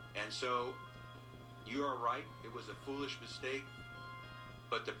 And so, you are right, it was a foolish mistake,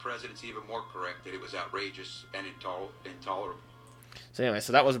 but the president's even more correct that it was outrageous and intolerable. So anyway,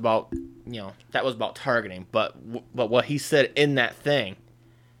 that was about targeting, but what he said in that thing,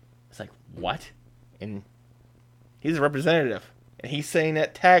 it's like, what? And he's a representative, and he's saying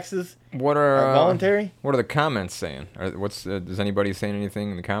that taxes are voluntary? What are the comments saying? Is anybody saying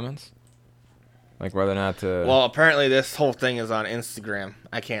anything in the comments? Like whether or not Well, apparently this whole thing is on Instagram.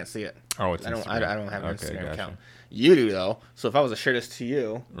 I can't see it. Oh, it's Instagram. I don't have an Instagram gotcha. account. You do, though. So if I was to share this to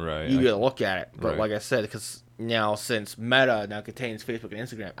you, right, you get to look at it. But right. like I said, because now since Meta now contains Facebook and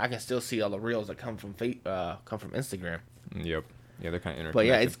Instagram, I can still see all the reels that come from Instagram. Yep. Yeah, they're kind of interconnected. But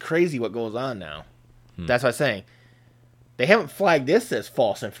yeah, it's crazy what goes on now. That's what I'm saying. They haven't flagged this as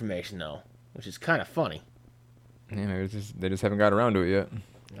false information, though, which is kind of funny. Yeah, maybe they just haven't got around to it yet.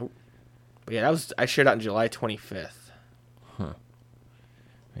 Nope. But yeah, I shared out on July 25th.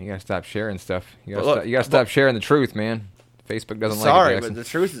 You gotta stop sharing stuff. You gotta stop sharing the truth, man. Facebook doesn't like it. Sorry, but the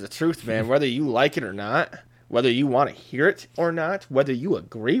truth is the truth, man. Whether you like it or not, whether you want to hear it or not, whether you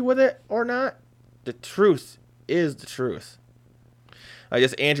agree with it or not, the truth is the truth.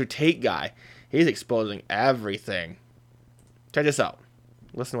 This Andrew Tate guy, he's exposing everything. Check this out.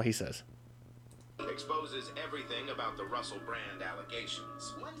 Listen to what he says. Exposes everything about the Russell Brand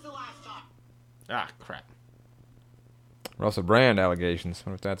allegations. When's the last time? Ah, crap. Russell Brand allegations.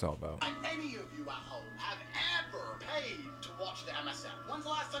 What if that's all about? Any of you at home have ever paid to watch the MSN? When's the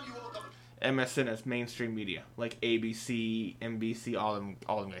last time you woke up? MSN is mainstream media, like ABC, NBC, all of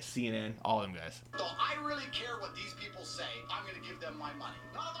them guys, CNN, all of them guys. So I really care what these people say. I'm going to give them my money.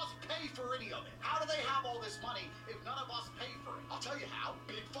 None of us pay for any of it. How do they have all this money if none of us pay for it? I'll tell you how.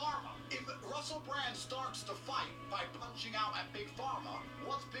 Big Pharma. If Russell Brand starts to fight by punching out at Big Pharma,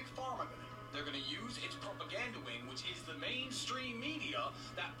 what's Big Pharma going to do? They're going to use its propaganda wing, which is the mainstream media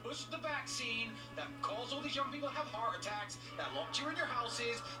that pushed the vaccine, that caused all these young people to have heart attacks, that locked you in your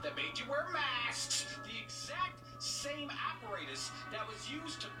houses, that made you wear masks. The exact same apparatus that was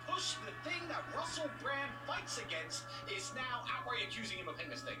used to push the thing that Russell Brand fights against is now outright accusing him of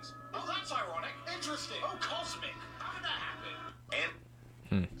heinous things. Oh, that's ironic. Interesting. Oh, cosmic. How did that happen?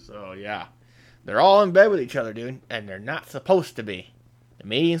 And So, yeah. They're all in bed with each other, dude, and they're not supposed to be. The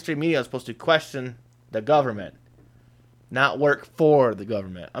mainstream media is supposed to question the government, not work for the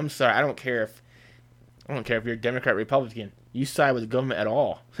government. I'm sorry, I don't care if you're Democrat, Republican. You side with the government at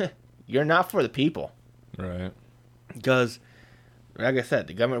all. You're not for the people. Right. Because, like I said,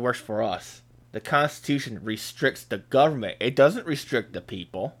 the government works for us. The Constitution restricts the government. It doesn't restrict the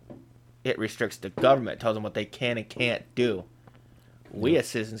people. It restricts the government. It tells them what they can and can't do. We as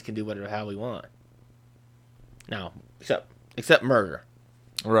citizens can do whatever the hell we want. Now, except murder.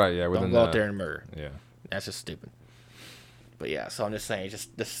 Right, yeah. Don't go out there and murder. Yeah. That's just stupid. But yeah, so I'm just saying,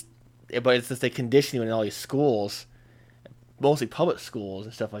 but it's just they condition you in all these schools, mostly public schools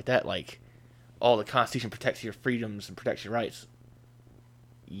and stuff like that, like, oh, the Constitution protects your freedoms and protects your rights.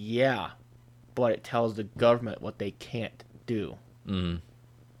 Yeah, but it tells the government what they can't do. Mm-hmm.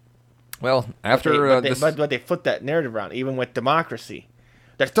 Well, after but they flip that narrative around, even with democracy.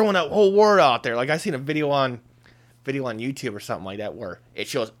 They're throwing that whole word out there. Like, I seen a video on video on YouTube or something like that where it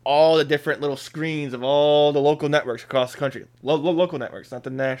shows all the different little screens of all the local networks across the country. Local networks, not the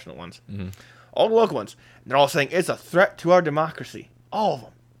national ones. Mm-hmm. All the local ones. And they're all saying it's a threat to our democracy. All of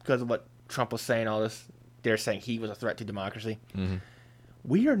them. Because of what Trump was saying, all this. They're saying he was a threat to democracy. Mm-hmm.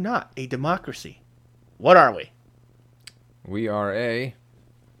 We are not a democracy. What are we? We are You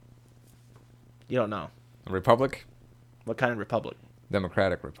don't know. a republic? What kind of republic?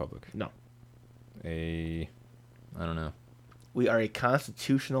 Democratic republic. No. I don't know. We are a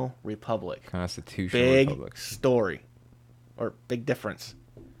constitutional republic. Constitutional big republic. Story. Or big difference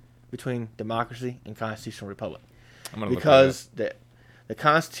between democracy and constitutional republic. Because the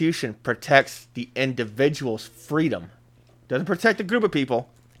Constitution protects the individual's freedom. Doesn't protect a group of people.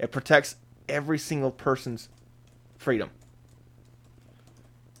 It protects every single person's freedom.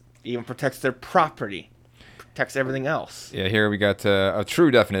 Even protects their property. Protects everything else. Yeah, here we got a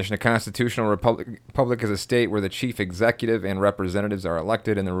true definition. A constitutional republic is a state where the chief executive and representatives are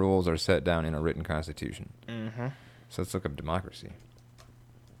elected and the rules are set down in a written constitution. Mm-hmm. So let's look up democracy.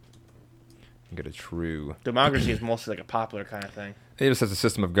 Get a true... Democracy is mostly like a popular kind of thing. It just says a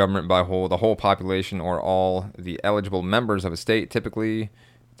system of government by the whole population or all the eligible members of a state, typically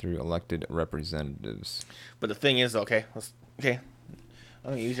through elected representatives. But the thing is, okay. I'm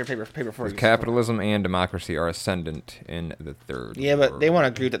going to use your paper for you. Capitalism and democracy are ascendant in the third Yeah, but they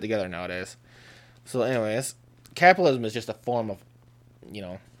want to group that together nowadays. So anyways, capitalism is just a form of,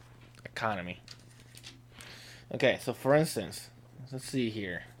 economy. Okay, so for instance, let's see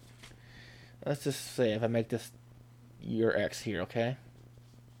here. Let's just say if I make this your X here, okay?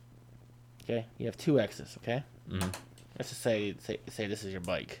 Okay, you have two X's, okay? Mm-hmm. Let's just say this is your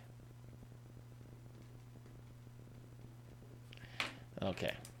bike.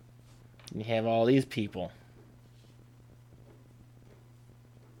 Okay. You have all these people.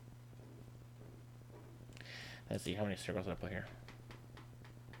 Let's see, how many circles did I put here?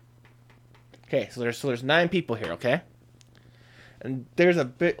 Okay, so there's 9 people here, okay? And there's a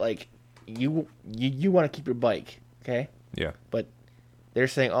bit like you want to keep your bike, okay? Yeah. But they're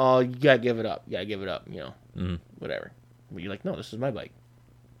saying, "Oh, you gotta give it up. Whatever." But you're like, "No, this is my bike."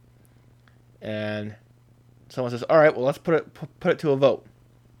 And someone says, "All right, well, let's put it to a vote."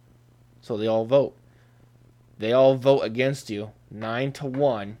 So they all vote. They all vote against you,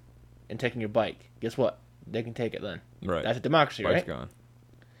 9-1, in taking your bike. Guess what? They can take it then. Right. That's a democracy, Bike's right? Gone.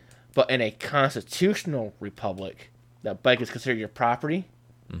 But in a constitutional republic, that bike is considered your property.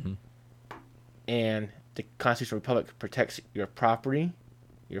 Mm-hmm. And the constitutional republic protects your property,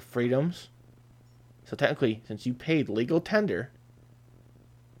 your freedoms. So technically, since you paid legal tender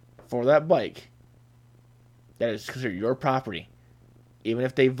for that bike, that is considered your property. Even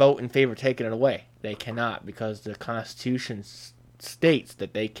if they vote in favor of taking it away, they cannot, because the Constitution states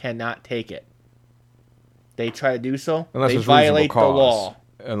that they cannot take it. They try to do so, unless they violate the law.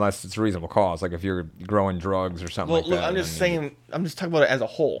 Unless it's a reasonable cause, like if you're growing drugs or something like that. Look, I'm just saying, I'm just talking about it as a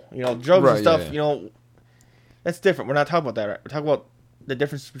whole. Drugs and stuff, that's different. We're not talking about that. Right? We're talking about the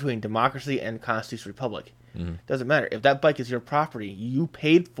difference between democracy and constitutional republic. Mm-hmm. Doesn't matter. If that bike is your property, you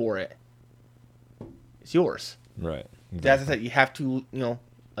paid for it, it's yours. Right. Exactly. That's what I said. You have to,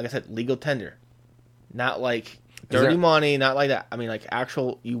 like I said, legal tender. Not like dirty money, not like that. I mean, like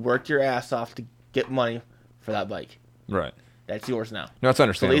actual, you worked your ass off to get money for that bike. Right. That's yours now. No, that's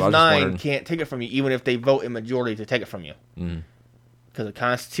understandable. So these 9 can't take it from you, even if they vote in majority to take it from you. Because the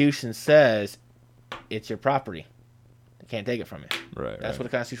Constitution says it's your property. They can't take it from you. Right. That's what a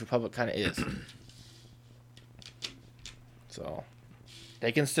constitutional republic kind of is. So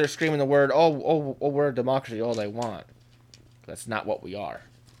they can start screaming the word, oh, we're a democracy all they want. That's not what we are.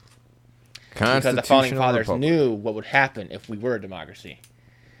 Because the founding fathers knew what would happen if we were a democracy.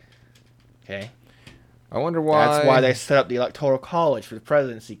 Okay? I wonder why. That's why they set up the Electoral College for the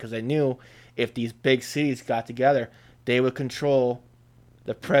presidency, because they knew if these big cities got together, they would control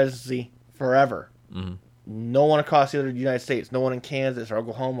the presidency forever. Mm-hmm. No one across the United States, no one in Kansas or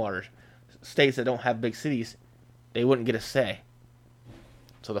Oklahoma or states that don't have big cities, they wouldn't get a say.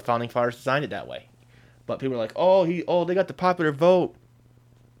 So the founding fathers designed it that way. But people are like, they got the popular vote.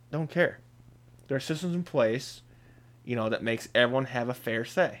 Don't care. There are systems in place, that makes everyone have a fair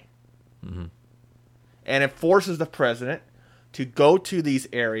say. Mm-hmm. And it forces the president to go to these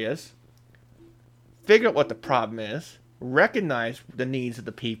areas, figure out what the problem is, recognize the needs of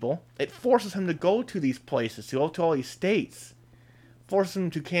the people. It forces him to go to these places, to go to all these states. Forces him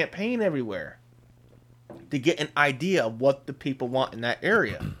to campaign everywhere to get an idea of what the people want in that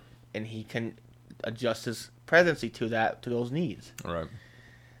area. And he can adjust his presidency to those needs. All right.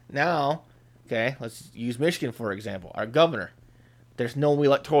 Now, okay, let's use Michigan for example. Our governor. There's no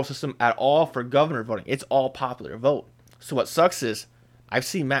electoral system at all for governor voting. It's all popular vote. So what sucks is I've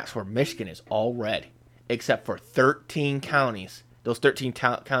seen maps where Michigan is all red, except for 13 counties. Those 13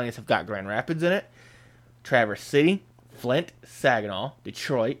 counties have got Grand Rapids in it, Traverse City, Flint, Saginaw,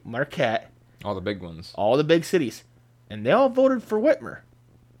 Detroit, Marquette. All the big ones. All the big cities. And they all voted for Whitmer.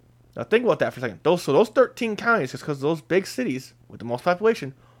 Now think about that for a second. Those 13 counties, just because those big cities with the most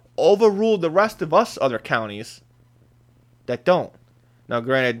population, overruled the rest of us other counties that don't. Now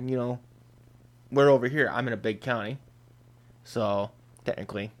granted, we're over here. I'm in a big county. So,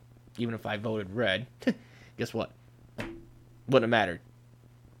 technically, even if I voted red, guess what? Wouldn't have mattered.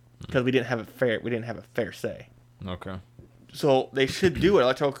 Because we didn't have a fair say. Okay. So they should do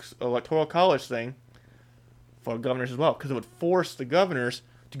an electoral college thing for governors as well, because it would force the governors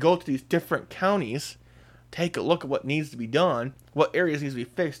to go to these different counties, take a look at what needs to be done, what areas needs to be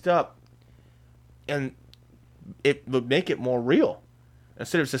fixed up, and it would make it more real.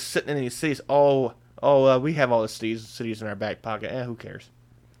 Instead of just sitting in these cities, we have all the cities in our back pocket. Who cares?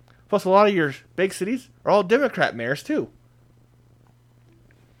 Plus, a lot of your big cities are all Democrat mayors too.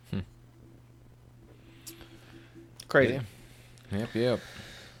 Crazy. Yep.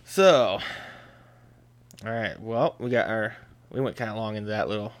 So, all right. Well, we went kind of long into that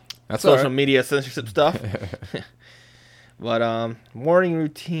little That's social all right. media censorship stuff. But morning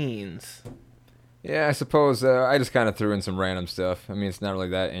routines. Yeah, I suppose I just kind of threw in some random stuff. I mean, it's not really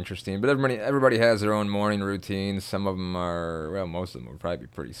that interesting, but everybody has their own morning routines. Some of them most of them would probably be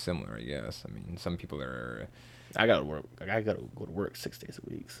pretty similar, I guess. I mean, some people are. I gotta work. I gotta go to work 6 days a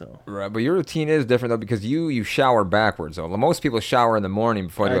week. So. Right, but your routine is different though because you shower backwards though. Most people shower in the morning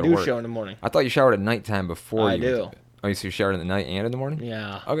before they go to work. I do shower in the morning. I thought you showered at nighttime before. I you do. Went to bed. Oh, you so you showered in the night and in the morning?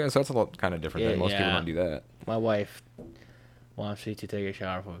 Yeah. Okay, so that's a lot kind of different. Than most people don't do that. My wife wants me to take a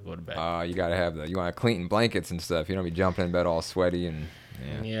shower before we go to bed. You gotta have you want to clean blankets and stuff. You don't be jumping in bed all sweaty and.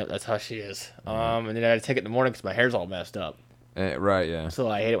 Yeah, that's how she is. And then I had to take it in the morning because my hair's all messed up. Right, yeah. So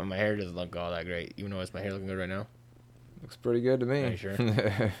I hate it when my hair doesn't look all that great, even though my hair looking good right now. Looks pretty good to me. Are you sure?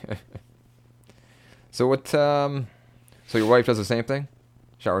 So what? So your wife does the same thing?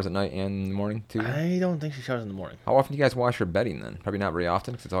 Showers at night and in the morning too? I don't think she showers in the morning. How often do you guys wash your bedding then? Probably not very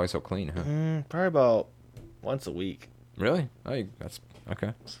often because it's always so clean, huh? Probably about once a week. Really? Oh, that's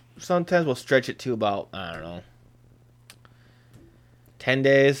okay. Sometimes we'll stretch it to about, I don't know, 10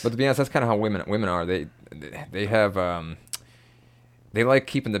 days. But to be honest, that's kind of how women are. They have they like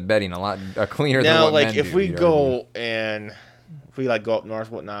keeping the bedding a lot cleaner than what men do. Now, if we go and if we go up north,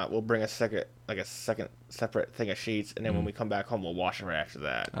 whatnot, we'll bring a second separate thing of sheets, and then when we come back home, we'll wash them right after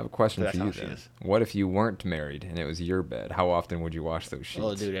that. I have a question That's for you how she then. is. What if you weren't married and it was your bed? How often would you wash those sheets?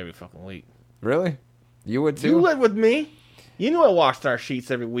 I'll do it every fucking week. Really? You would too? You live with me. You knew I washed our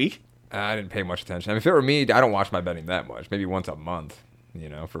sheets every week. I didn't pay much attention. I mean, if it were me, I don't wash my bedding that much. Maybe once a month,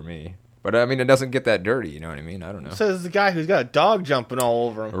 for me. But, I mean, it doesn't get that dirty, you know what I mean? I don't know. Says the guy who's got a dog jumping all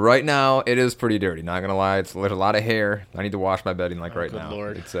over him. Right now, it is pretty dirty. Not going to lie. There's a lot of hair. I need to wash my bedding right good now.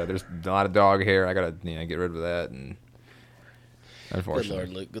 Lord. It's there's a lot of dog hair. I got to get rid of that. And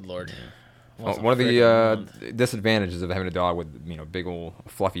unfortunately. Good Lord, Luke. Good Lord. One of the disadvantages of having a dog with, big old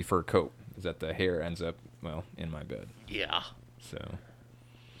fluffy fur coat is that the hair ends up, in my bed. Yeah. So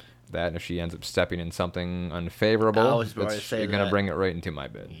that, and if she ends up stepping in something unfavorable, I was about to say you're going to that. bring it right into my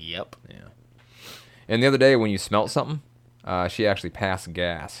bed. Yep. Yeah. And the other day when you smelt something, she actually passed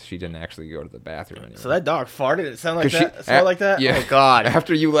gas. She didn't actually go to the bathroom anymore. So that dog farted? It sounded like 'Cause that? It smelled like that? Yeah. Oh, God.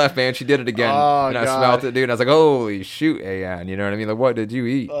 After you left, man, she did it again. Oh, and I God. smelled it, dude. And I was like, holy shoot, Ayan. You know what I mean? Like, what did you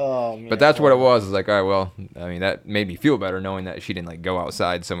eat? Oh, man. But that's what it was. It's like, all right, well, I mean, that made me feel better knowing that she didn't, go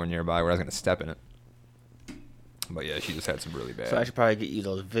outside somewhere nearby where I was going to step in it. But, yeah, she just had some really bad. So I should probably get you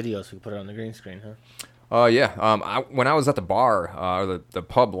those videos so we can put it on the green screen, huh? Yeah. When I was at the bar or the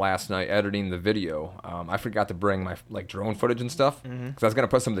pub last night editing the video, I forgot to bring my drone footage and stuff because I was gonna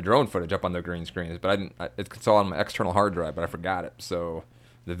put some of the drone footage up on the green screens, but I didn't. It's all on my external hard drive, but I forgot it, so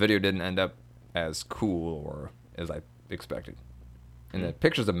the video didn't end up as cool or as I expected. And the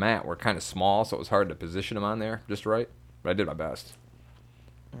pictures of Matt were kind of small, so it was hard to position them on there just right. But I did my best.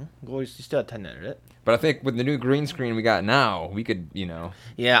 Well, you still have 10 minutes, right? But I think with the new green screen we got now, we could,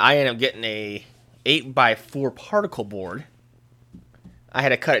 Yeah, I ended up getting a 8x4 particle board. I had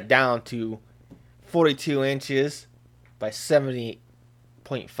to cut it down to 42 inches by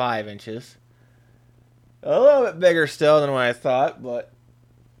 70.5 inches. A little bit bigger still than what I thought, but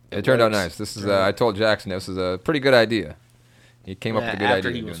it turned out works. nice. This is I told Jackson this is a pretty good idea. He came up with a good after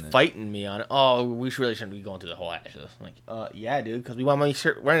idea. he was doing that. fighting me on it. Oh, we really shouldn't be going through the whole action. I'm like, yeah, dude, because we want to make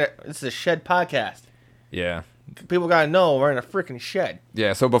sure this is a shed podcast. Yeah, People gotta know we're in a freaking shed.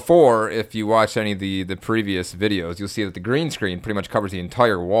 Yeah, so before, if you watch any of the previous videos, you'll see that the green screen pretty much covers the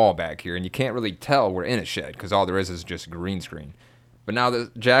entire wall back here, and you can't really tell we're in a shed because all there is just green screen. But now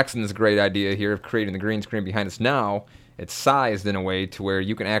that Jackson's great idea here of creating the green screen behind us now, it's sized in a way to where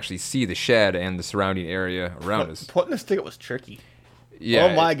you can actually see the shed and the surrounding area around us. Putting this ticket was tricky. Yeah.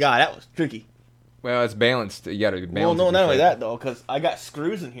 Oh my god, that was tricky. Well, it's balanced. You gotta balance. Well, no, with not your only shape. that though, because I got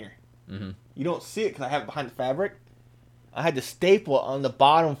screws in here. Mm-hmm. You don't see it because I have it behind the fabric. I had to staple it on the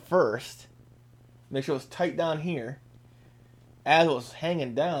bottom first, make sure it was tight down here. As it was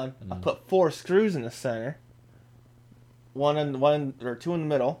hanging down, I put 4 screws in the center. Two in the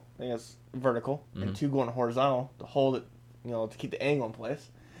middle. I think it's vertical, and 2 going horizontal to hold it, to keep the angle in place.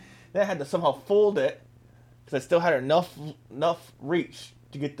 Then I had to somehow fold it because I still had enough reach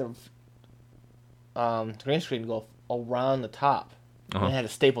to get the green screen to go around the top. And I had to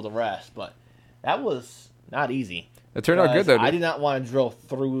staple the rest, but that was not easy. It turned out good though. I did not want to drill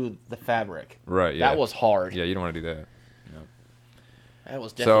through the fabric. Right. Yeah. That was hard. Yeah, you don't want to do that. That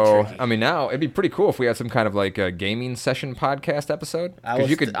was definitely So, tricky. I mean, now it'd be pretty cool if we had some kind of like a gaming session podcast episode. Because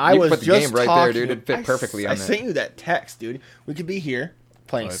you could I was put the just game right talking, there, dude. It'd fit perfectly on I that. sent you that text, dude. We could be here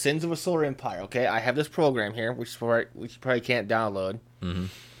playing Right. Sins of a Solar Empire. Okay, I have this program here, which you probably can't download. Mm-hmm.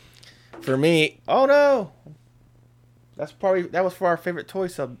 For me, oh no, that was for our favorite toy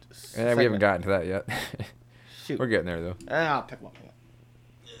sub. Yeah, we haven't gotten to that yet. Shoot, We're getting there though. I'll pick them up.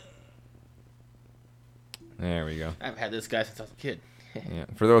 There we go. I've had this guy since I was a kid. Yeah.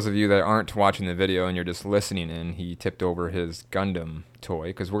 For those of you that aren't watching the video and you're just listening in, he tipped over his Gundam toy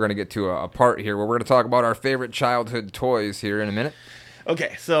because we're going to get to a part here where we're going to talk about our favorite childhood toys here in a minute.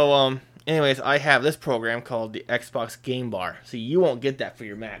 Okay, so anyways, I have this program called the Xbox Game Bar. So you won't get that for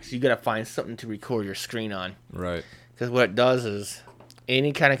your Mac. So you got to find something to record your screen on. Right. Because what it does is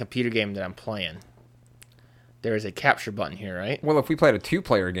any kind of computer game that I'm playing, there is a capture button here, right? Well, if we played a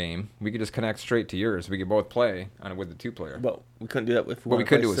 2-player game, we could just connect straight to yours. We could both play on it with the 2-player. But we couldn't do that with. But we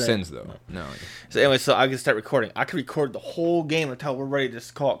could do it with Sins though. No. So anyway, so I can start recording. I could record the whole game until we're ready to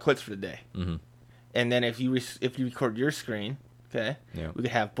just call it quits for the day. Mm-hmm. And then if you record your screen, okay, Yeah. we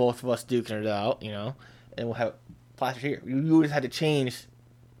could have both of us duking it out, and we'll have it plastered here. You just had to change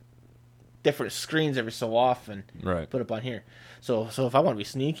different screens every so often. Right. Put up on here. So if I want to be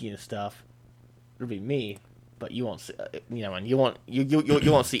sneaky and stuff, it'll be me. But you won't see, and you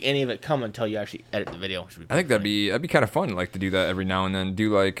won't see any of it come until you actually edit the video. Which would be I think that'd be kind of fun, like to do that every now and then.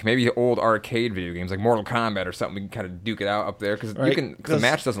 Do like maybe old arcade video games, like Mortal Kombat or something. We can kind of duke it out up there because the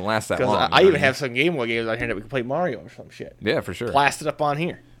match doesn't last that long. I even have some Game Boy games on here that we can play Mario or some shit. Yeah, for sure. Blast it up on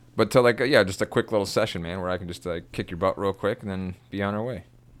here. But to just a quick little session, man, where I can just kick your butt real quick and then be on our way.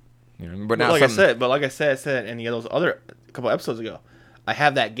 But now like I said in those other couple episodes ago, I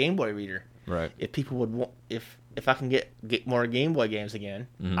have that Game Boy reader. Right. If people would want, if I can get more Game Boy games again,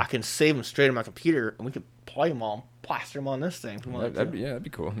 Mm-hmm. I can save them straight on my computer and we can play them all, plaster them on this thing. If we wanted to. That'd be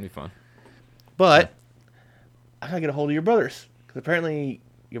cool. That'd be fun. But I gotta get a hold of your brothers because apparently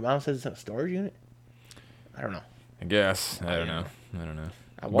your mom says it's in a storage unit. I don't know. I guess. I don't know.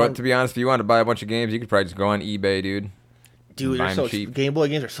 want- But to be honest, if you wanted to buy a bunch of games, you could probably just go on eBay, dude. Dude, Buy they're so 'em cheap. Game Boy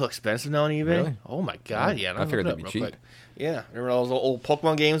games are so expensive now on eBay. Really? Oh my god, yeah. I figured look they'd it be up real cheap. quick. Yeah, remember those old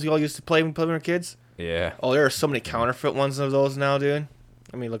Pokemon games we all used to play when we were kids? Yeah. Oh, there are so many counterfeit ones of those now, dude.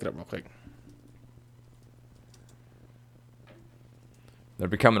 Let me look it up real quick. They're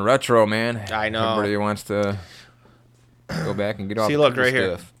becoming retro, man. I know. Everybody wants to go back and get all See, the look cool right here.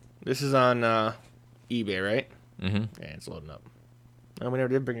 stuff. This is on eBay, right? Mm-hmm. Yeah, it's loading up. Oh, we never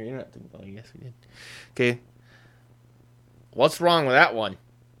did bring your internet thing. Oh, yes, we did. Okay. What's wrong with that one?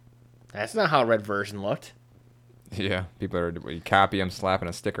 That's not how red version looked. Yeah, people are you copy them, slapping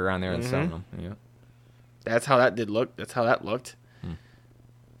a sticker on there and selling them. Yeah. That's how that did look. That's how that looked.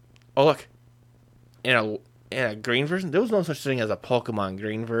 Oh, look. In a green version, there was no such thing as a Pokemon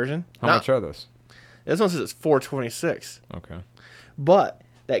green version. How much are those? This one says it's $4.26. Okay. But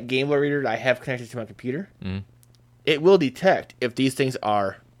that Game Boy reader that I have connected to my computer, Mhm. it will detect if these things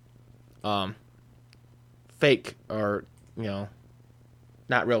are fake or,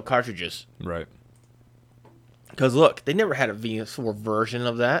 not real cartridges. Right. Because look, they never had a VS4 version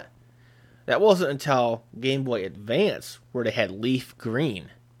of that. That wasn't until Game Boy Advance where they had Leaf Green.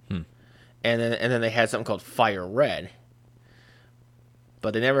 And then they had something called Fire Red.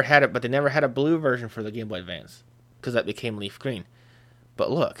 But they never had it. But they never had a blue version for the Game Boy Advance because that became Leaf Green. But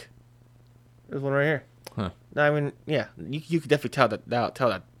look, there's one right here. Huh. I mean, yeah, you could definitely tell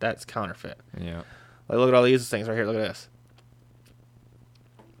that that's counterfeit. Yeah. Like, look at all these things right here. Look at this.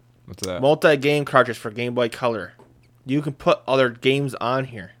 What's that? Multi-game cartridge for Game Boy Color. You can put other games on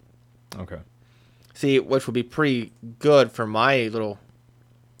here. Okay. See, which would be pretty good for my little,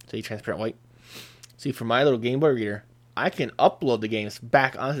 see, transparent white. See, for my little Game Boy reader, I can upload the games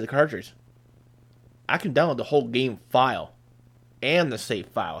back onto the cartridge. I can download the whole game file and the save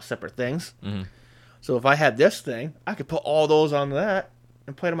file, separate things. Mm-hmm. So if I had this thing, I could put all those on that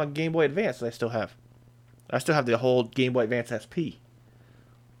and play it on my Game Boy Advance that I still have. I still have the whole Game Boy Advance SP.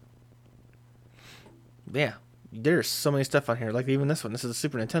 Yeah, there's so many stuff on here. Like even this one. This is a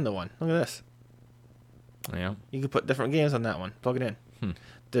Super Nintendo one. Look at this. Yeah. You can put different games on that one. Plug it in.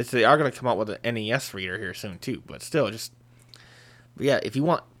 They are going to come out with an NES reader here soon too. But still, but yeah, if you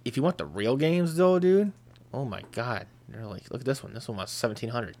want the real games though, dude. Oh my God, they're like, look at this one. This one was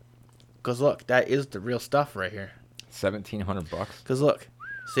 $1,700. Cause look, that is the real stuff right here. $1,700. Cause look,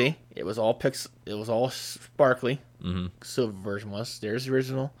 see, it was all sparkly. Mm-hmm. Silver version was. There's the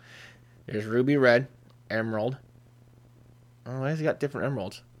original. There's ruby red, emerald. Oh, why has he got different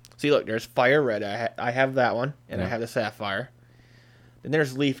emeralds? See, look, there's fire red. I have that one, and I have the sapphire. Then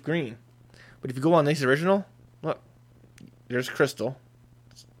there's leaf green. But if you go on this original, look, there's crystal.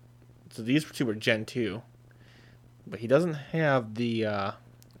 So these two were Gen 2. But he doesn't have the,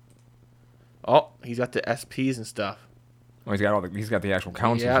 he's got the SPs and stuff. Oh, he's got the actual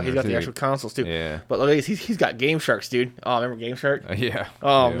consoles. Yeah, he's got the actual consoles too. Yeah. But look at this, he's got Game Sharks, dude. Oh, remember Game Shark? Yeah.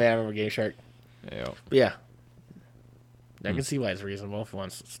 Oh, yeah. man, I remember Game Shark. Yeah. But yeah. I can see why it's reasonable if you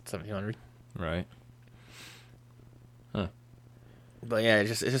want 1,700. Right. Huh. But yeah,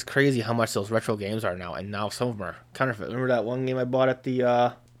 it's just crazy how much those retro games are now, and now some of them are counterfeit. Remember that one game I bought at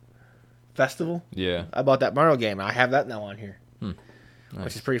the festival? Yeah. I bought that Mario game. I have that now on here, Nice.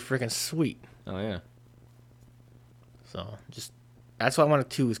 which is pretty freaking sweet. Oh yeah. So that's what I wanted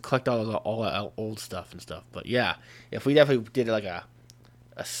to do, is collect all that old stuff and stuff. But yeah, if we definitely did like a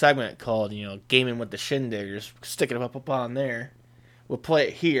segment called, Gaming with the Shindiggers, stick it up on there. We'll play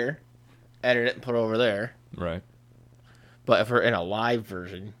it here, edit it, and put it over there. Right. But if we're in a live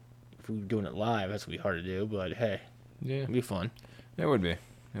version, if we're doing it live, that's going to be hard to do. But hey, Yeah. it'd be fun. It would be.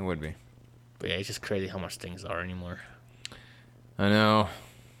 It would be. But yeah, it's just crazy how much things are anymore. I know.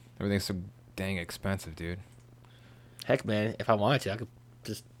 Everything's so dang expensive, dude. Heck, man, if I wanted to, I could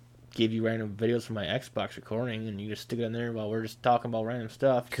just give you random videos from my Xbox recording, and you just stick it in there while we're just talking about random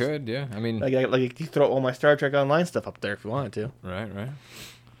stuff. Could, yeah. I mean, Like you throw all my Star Trek Online stuff up there if you wanted to. right.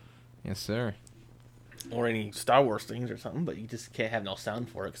 Yes, sir. Or any Star Wars things or something, but you just can't have no sound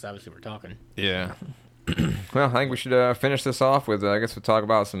for it because obviously we're talking. Yeah. Well, I think we should finish this off with, I guess we'll talk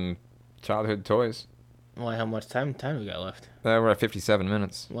about some childhood toys. Well, how much time we got left? We're at 57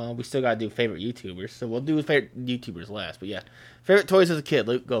 minutes. Well, we still got to do favorite YouTubers, so we'll do favorite YouTubers last. But yeah, favorite toys as a kid,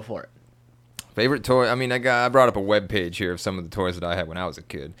 Luke, go for it. Favorite toy? I mean, I brought up a web page here of some of the toys that I had when I was a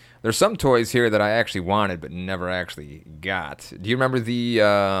kid. There's some toys here that I actually wanted but never actually got. Do you remember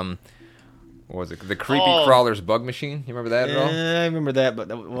the what was it? The Creepy Crawler's Bug Machine? You remember that at all? I remember that, but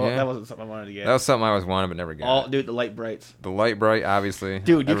that Yeah. wasn't something I wanted to get. That was something I always wanted but never got. Dude, the light brights. The Light Bright, obviously.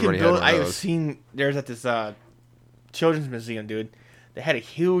 Dude, you Everybody can had build. one of I have those. seen. There's at this children's museum, dude. They had a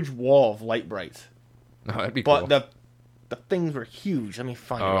huge wall of light brights, Oh, that'd be but cool. the things were huge. Let me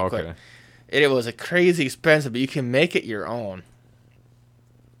find it Oh, real okay. quick. It was a crazy expensive, but you can make it your own.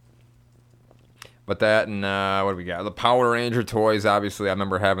 But that and what do we got? The Power Ranger toys, obviously. I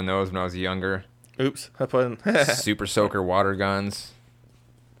remember having those when I was younger. Oops, I put in. Super Soaker water guns.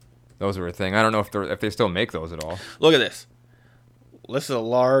 Those were a thing. I don't know if they still make those at all. Look at this. This is a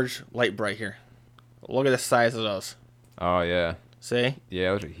large light bright here. Look at the size of those. Oh yeah, See?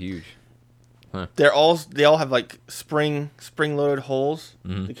 yeah, those are huge. They all have like spring loaded holes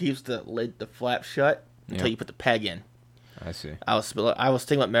Mhm. that keeps the flap shut until Yeah. you put the peg in. I see. I was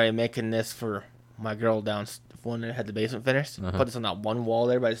thinking about Mary making this for my girl down when they had the basement finished. Uh-huh. Put this on that one wall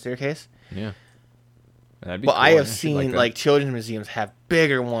there by the staircase. Yeah. That'd be But cool. I have She'd seen that. like children's museums have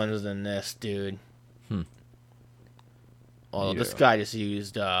bigger ones than this, dude. Although this Yeah. guy just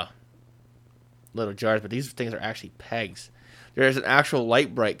used little jars, but these things are actually pegs. There's an actual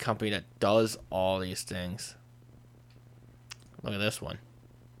light bright company that does all these things. Look at this one.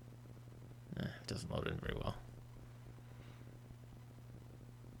 It doesn't load in very well.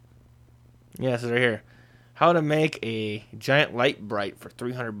 Yeah, so right here. How to make a giant light bright for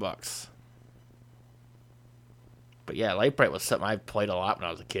 $300. But yeah, light bright was something I played a lot when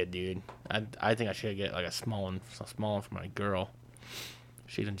I was a kid, dude. I think I should get like a small one for my girl.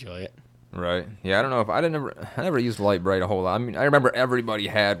 She'd enjoy it. Right. Yeah, I don't know if I never used Light Bright a whole lot. I mean, I remember everybody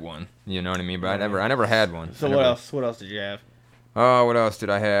had one. You know what I mean? But I never had one. So I what never- else? What else did you have? Oh, what else did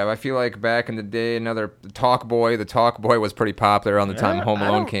I have? I feel like back in the day, the Talk Boy. The Talk Boy was pretty popular on the time Home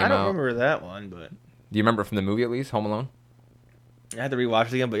Alone came I don't out. remember that one, but Do you remember it from the movie at least, Home Alone? I had to rewatch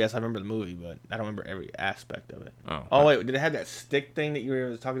it again, but yes, I remember the movie, but I don't remember every aspect of it. Oh. Oh wait, did it have that stick thing that you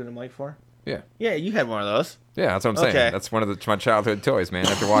were talking to the mic for? Yeah. Yeah, you had one of those. Yeah, that's what I'm saying. Okay. That's one of my childhood toys, man.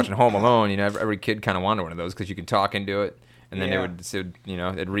 After watching Home Alone, you know, every kid kind of wanted one of those because you could talk into it, and then Yeah. it'd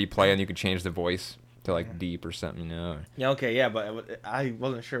replay, and you could change the voice to like deep or something, you know. Yeah, okay, yeah, but I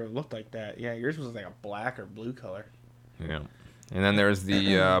wasn't sure it looked like that. Yeah, yours was like a black or blue color. Yeah. And then there's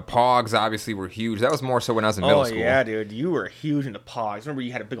the Pogs. Obviously, were huge. That was more so when I was in middle school. Oh yeah, dude, you were huge into Pogs. Remember,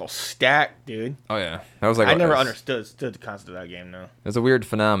 you had a big old stack, dude. Oh yeah, that was like I never understood the concept of that game, though. It was a weird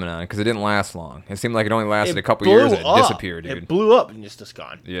phenomenon because it didn't last long. It seemed like it only lasted a couple years and it disappeared, dude. It blew up and just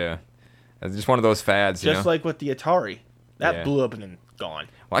gone. Yeah, it's just one of those fads, you know. Just like with the Atari, that Yeah. blew up and then gone.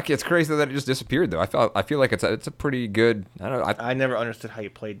 Well, it's crazy that it just disappeared, though. I feel like it's a pretty good. I don't know. I never understood how you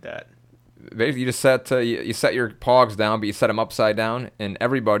played that. Basically, you just set you set your Pogs down, but you set them upside down, and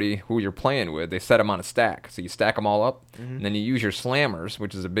everybody who you're playing with, they set them on a stack. So you stack them all up, and then you use your slammers,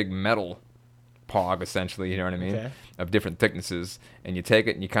 which is a big metal Pog, essentially, you know what I mean, Okay. of different thicknesses, and you take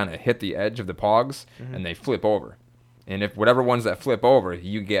it and you kind of hit the edge of the Pogs, and they flip over. And if whatever ones that flip over,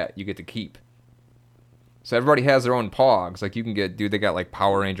 you get to keep. So everybody has their own Pogs. Like you can get, they got like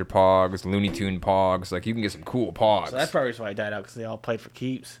Power Ranger Pogs, Looney Tune Pogs. Like you can get some cool Pogs. So that's probably why I died out, because they all played for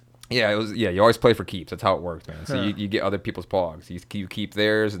keeps. Yeah, it was. Yeah, you always play for keeps. That's how it works, man. So Huh. you get other people's Pogs. You keep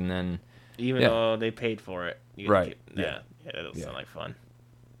theirs, and then Even Yeah. though they paid for it. You get to Right, keep- yeah. Yeah, that doesn't sound like fun.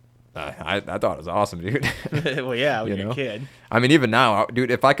 I thought it was awesome, dude. Well, yeah, when You you're know? a kid. I mean, even now,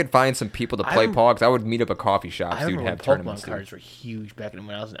 dude, if I could find some people to play I'm- Pogs, I would meet up at coffee shops, I dude, remember and when have tournaments. Pokemon Dude. cards were huge back when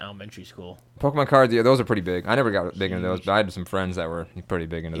I was in elementary school. Pokemon cards, yeah, those are pretty big. I never got big into those, Huge. but I had some friends that were pretty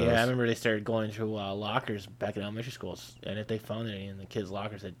big into those. Yeah, I remember they started going through lockers back in elementary schools, and if they found any in the kids'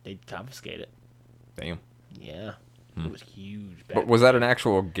 lockers, they'd confiscate it. Damn. Yeah, it was huge. Back But was that an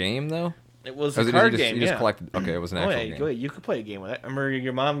actual game, though? It was Or a was card you just, game. You just Yeah. collected. Okay, it was an Oh actual yeah, game. you could play a game with it. I remember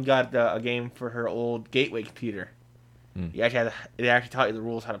your mom got a game for her old Gateway computer. You actually they actually taught you the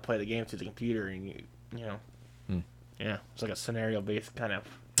rules how to play the game through the computer, and you know, yeah, it's like a scenario based kind of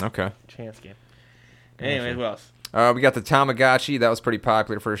Okay. chance game. Anyways, what else? We got the Tamagotchi. That was pretty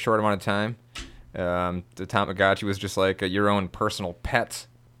popular for a short amount of time. The Tamagotchi was just like your own personal pet,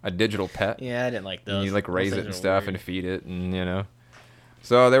 a digital pet. Yeah, I didn't like And those. you like Those raise it things and are stuff weird. and feed it, and you know.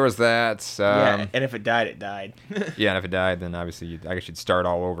 So there was that. Yeah, and if it died, it died. Yeah, and if it died, then obviously I guess you'd start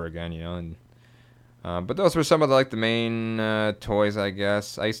all over again, you know. And but those were some of the main toys, I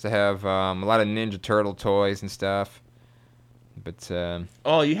guess. I used to have a lot of Ninja Turtle toys and stuff. But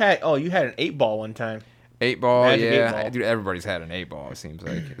Oh, you had an 8-ball one time. 8-ball, Magic yeah, 8-ball. dude, everybody's had an 8-ball. It seems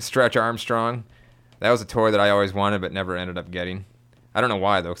like Stretch Armstrong. That was a toy that I always wanted, but never ended up getting. I don't know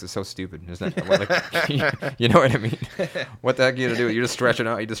why though, because it's so stupid. Isn't it? You know what I mean? What the heck are you gonna do? You just stretch it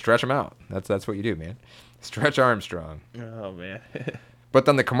out. You just stretch them out. That's what you do, man. Stretch Armstrong. Oh man, But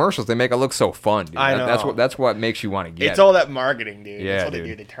then the commercials, they make it look so fun, dude. I That's know. that's what makes you want to get it's it. all that marketing, dude. Yeah, That's what dude. they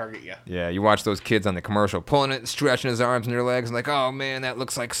do. They target you. Yeah, you watch those kids on the commercial pulling it, stretching his arms and their legs, and like, oh man, that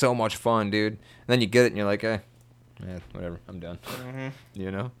looks like so much fun, dude. And then you get it, and you're like, whatever, I'm done.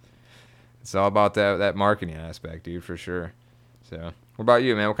 You know, it's all about that marketing aspect, dude, for sure. So, what about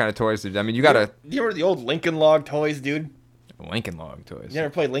you, man? What kind of toys did? I mean, you got a You remember the old Lincoln Log toys, dude? Lincoln Log toys. You never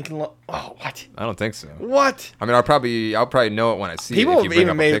played Lincoln Log? Oh, what? I don't think so. What? I mean, I'll probably know it when I see People it. If have you bring even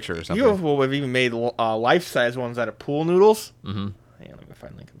up a made picture or something. people have even made life-size ones out of pool noodles. Mm-hmm. Hang on, let me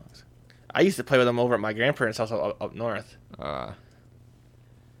find Lincoln Logs. I used to play with them over at my grandparents' house up north. I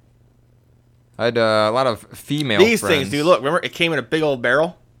had a lot of female These friends. things, dude. Look, remember it came in a big old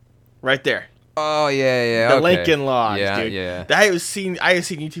barrel, right there. Oh yeah, The okay. Lincoln Logs, yeah, dude. Yeah, I have seen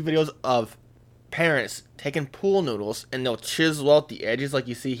YouTube videos of parents taking pool noodles and they'll chisel out the edges like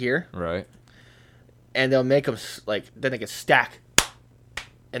you see here, right. and they'll make them then they can stack,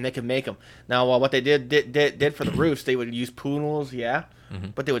 and they can make them. Now, what they did for the roofs, they would use pool noodles, yeah,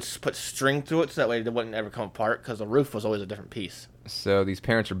 but they would put string through it so that way they wouldn't ever come apart because the roof was always a different piece. So these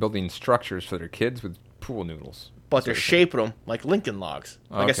parents are building structures for their kids with pool noodles. But they're shaping them like Lincoln Logs.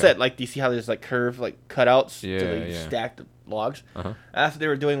 Like I Okay. said, do you see how there's curved cutouts Yeah, to they yeah. stack the logs? Uh-huh. That's what they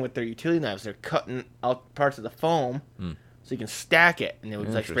were doing with their utility knives. They're cutting out parts of the foam so you can stack it, and they would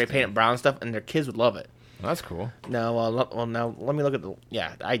spray paint Interesting. it brown stuff, and their kids would love it. Well, that's cool. Now, now let me look at the.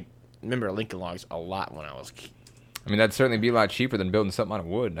 Yeah, I remember Lincoln Logs a lot when I was. I mean, that'd certainly be a lot cheaper than building something out of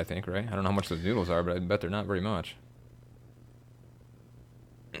wood, I think, right? I don't know how much those noodles are, but I bet they're not very much.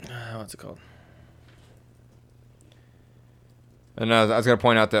 What's it called? And I was going to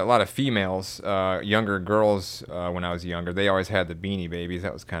point out that a lot of females, younger girls, when I was younger, they always had the Beanie Babies.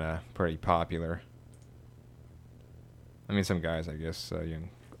 That was kind of pretty popular. I mean, some guys, I guess,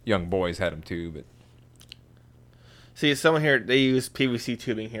 young boys had them too, but See, someone here, they use PVC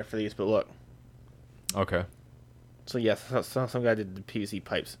tubing here for these, but look. Okay. So, yes, some guy did the PVC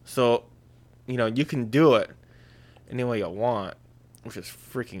pipes. So, you can do it any way you want, which is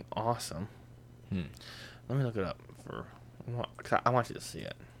freaking awesome. Let me look it up. I want you to see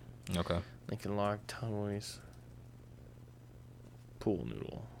it. Okay. Lincoln Log Toys Pool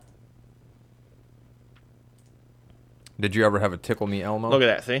Noodle. Did you ever have a Tickle Me Elmo? Look at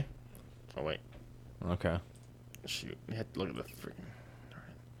that, see? Oh, wait. Okay. Shoot. You have to look at the freaking...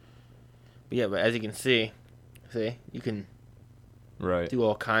 But yeah, but as you can see, you can do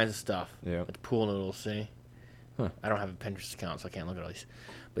all kinds of stuff with the pool noodles, see? Huh. I don't have a Pinterest account, so I can't look at all these.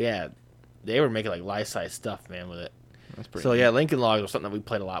 But yeah, they were making like life-size stuff, man, with it. That's pretty So neat. yeah, Lincoln Logs was something that we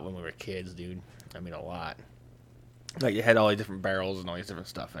played a lot when we were kids, dude. I mean, a lot. Like, you had all these different barrels and all these different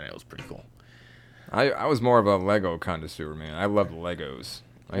stuff, and it was pretty cool. I was more of a Lego connoisseur, man. I loved Legos.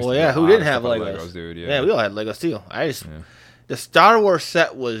 Well, yeah, who didn't have Legos? Dude? Yeah, we all had Legos too. The Star Wars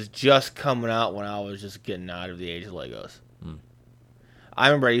set was just coming out when I was just getting out of the age of Legos. I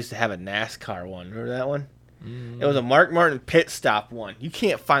remember I used to have a NASCAR one. Remember that one? It was a Mark Martin pit stop one. You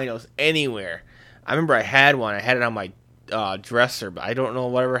can't find those anywhere. I remember I had one. I had it on my dresser, but I don't know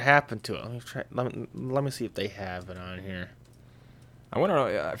whatever happened to it. Let me try. Let me see if they have it on here. I wonder.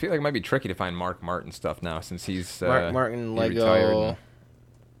 I feel like it might be tricky to find Mark Martin stuff now since he's Mark Martin Lego retired.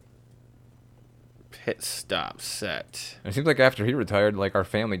 pit stop set. It seems like after he retired, like our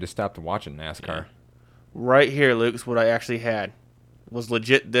family just stopped watching NASCAR. Yeah. Right here, Luke's what I actually had. It was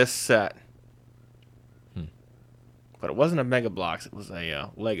legit this set. But it wasn't a Mega Bloks. It was a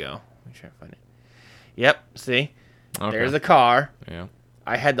Lego. Let me try to find it. Yep, see? Okay. There's a car. Yeah.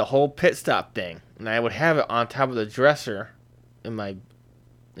 I had the whole pit stop thing. And I would have it on top of the dresser in my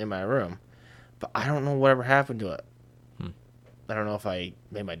room. But I don't know whatever happened to it. I don't know if I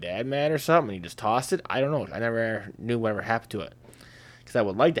made my dad mad or something and he just tossed it. I don't know. I never knew whatever happened to it. Because I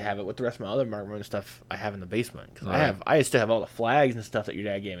would like to have it with the rest of my other Mark Martin stuff I have in the basement. Because I still have all the flags and stuff that your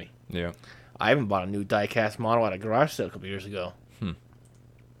dad gave me. Yeah. I even bought a new die-cast model at a garage sale a couple years ago.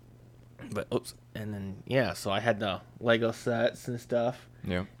 But, and then, yeah, so I had the Lego sets and stuff.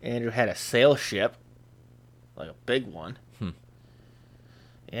 Yeah. Andrew had a sail ship, like a big one.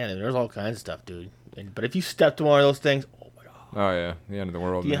 Yeah, there's all kinds of stuff, dude. But if you step to one of those things, oh my God. Oh, yeah. The end of the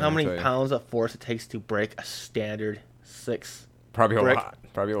world. Do you know how many pounds of force it takes to break a standard 6 Probably a brick? lot.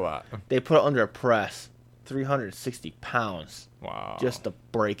 Probably a lot. They put it under a press. 360 pounds. Wow. Just to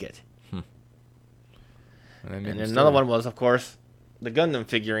break it. And then another one was, of course, the Gundam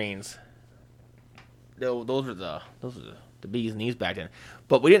figurines. Those were the bees and knees back then.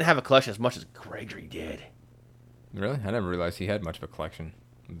 But we didn't have a collection as much as Gregory did. Really? I never realized he had much of a collection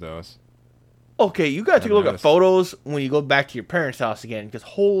of those. Okay, you gotta take a look at photos when you go back to your parents' house again, because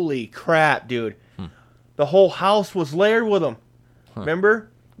holy crap, dude. The whole house was layered with them. Remember?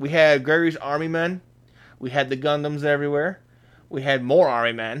 We had Gregory's Army Men. We had the Gundams everywhere. We had more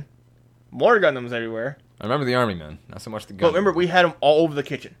Army Men. More Gundams everywhere. I remember the Army Men, not so much the Gundam. But remember, we had them all over the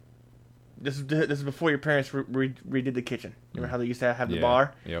kitchen. This is before your parents redid the kitchen. Remember how they used to have the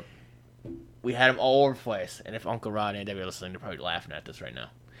bar? Yep. We had them all over the place. And if Uncle Rod and Debbie are listening, they're probably laughing at this right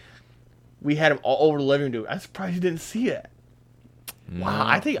now. We had them all over the living room, dude. I'm surprised you didn't see it. No. Wow,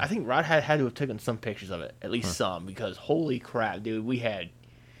 I think Rod had to have taken some pictures of it, at least some, because holy crap, dude, we had.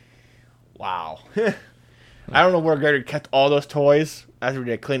 Wow. I don't know where Gregory kept all those toys after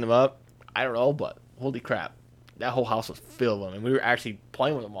they cleaned them up. I don't know, but holy crap, that whole house was filled with them, and we were actually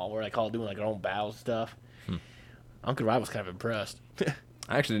playing with them all. We were like all doing like our own battles and stuff. Uncle Rod was kind of impressed.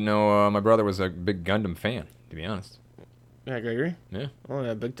 I actually didn't know my brother was a big Gundam fan, to be honest. Yeah, Gregory? Yeah. Oh,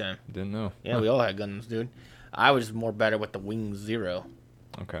 yeah, big time. Didn't know. Yeah, we all had Gundams, dude. I was more better with the Wing Zero.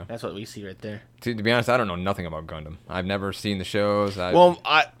 Okay. That's what we see right there. See, to be honest, I don't know nothing about Gundam. I've never seen the shows.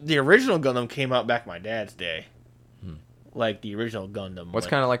 The original Gundam came out back in my dad's day. Like the original Gundam. What's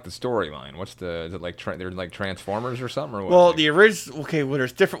kind of like the storyline? Is it like they're like Transformers or something? Or what? Well, the original. Okay, well,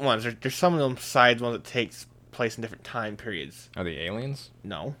 there's different ones. There's some of them side ones that takes place in different time periods. Are they aliens?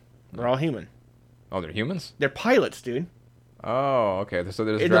 No, they're all human. Oh, they're humans? They're pilots, dude. Oh, okay. So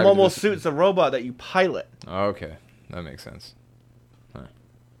there's in the mobile suit's a robot that you pilot. Okay, that makes sense. Huh.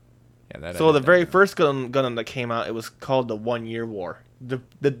 Yeah, So the very first Gundam that came out, it was called the 1 Year War. The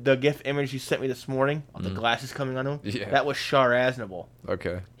GIF image you sent me this morning of the glasses coming on him, that was Shar Aznable.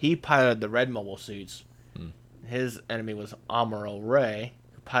 Okay. He piloted the red mobile suits. His enemy was Amuro Ray,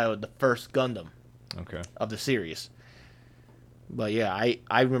 who piloted the first Gundam of the series. But yeah,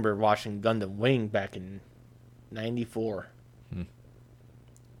 I remember watching Gundam Wing back in 94.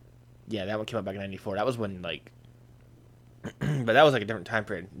 Yeah, that one came out back in 94. That was when, like... but that was like a different time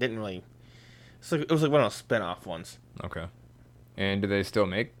period. Didn't really So it was like one of those spin-off ones. Okay. And do they still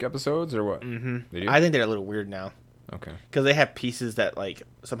make episodes or what? Mm-hmm. They do? I think they're a little weird now. Okay. Because they have pieces that like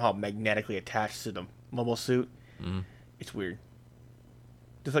somehow magnetically attach to the mobile suit. Mm-hmm. It's weird.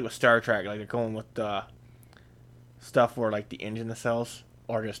 Just like with Star Trek, like they're going with stuff where like the engine nacelles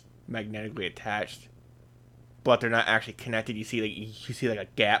are just magnetically attached, but they're not actually connected. You see like a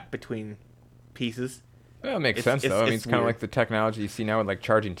gap between pieces. Well, it makes sense though. I mean, it's kind of like the technology you see now with like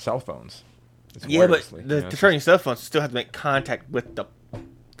charging cell phones. It's Yeah, but wirelessly, the charging cell phones still have to make contact with the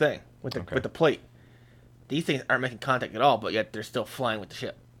thing, with the plate. These things aren't making contact at all, but yet they're still flying with the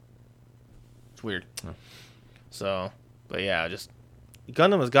ship. It's weird. Huh. So, but yeah, just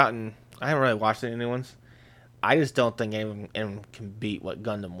Gundam has gotten. I haven't really watched any new ones. I just don't think anyone can beat what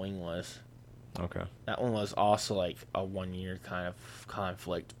Gundam Wing was. Okay. That one was also like a 1 year kind of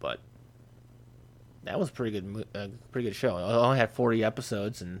conflict, but that was a pretty good show. It only had 40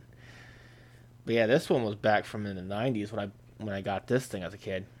 episodes, but yeah, this one was back from in the 90s when I got this thing as a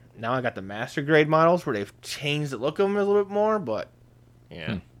kid. Now I got the master grade models where they've changed the look of them a little bit more, but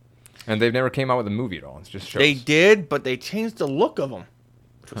yeah. And they've never came out with a movie at all. It's just shows. They did, but they changed the look of them,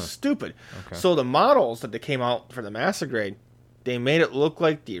 which was stupid. Okay. So the models that they came out for the master grade, they made it look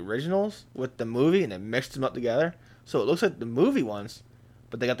like the originals with the movie, and they mixed them up together. So it looks like the movie ones,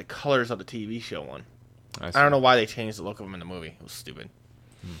 but they got the colors of the TV show one. I don't know why they changed the look of them in the movie. It was stupid.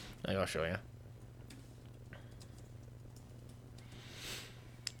 I'll show you.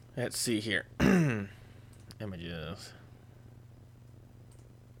 Let's see here. Images.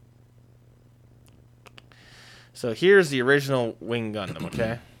 So here's the original Wing Gundam,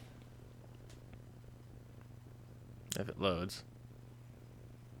 okay? If it loads.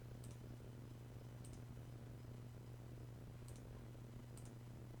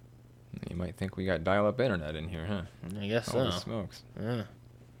 You might think we got dial-up internet in here, huh? I guess so. Holy smokes. Yeah.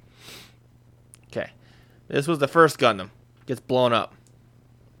 Okay. This was the first Gundam. Gets blown up.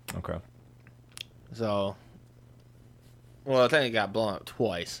 Okay. So, well, I think it got blown up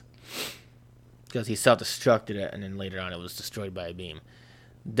twice. Because he self-destructed it, and then later on it was destroyed by a beam.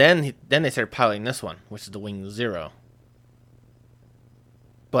 Then they started piloting this one, which is the Wing Zero.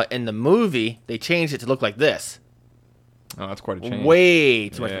 But in the movie, they changed it to look like this. Oh, that's quite a change. Way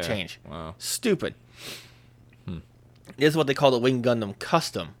too much of a change. Wow. Stupid. This is what they call the Wing Gundam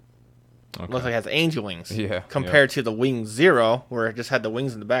Custom. Okay. Looks like it has angel wings. Yeah. Compared to the Wing Zero, where it just had the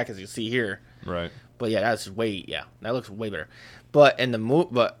wings in the back, as you see here. Right. But yeah, that looks way better. But in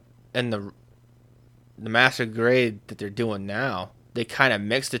the master grade that they're doing now, they kind of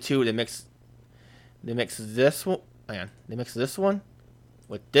mix the two. They mix this one. They mix this one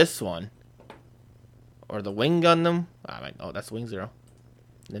with this one, or the Wing Gundam. Oh, that's Wing Zero.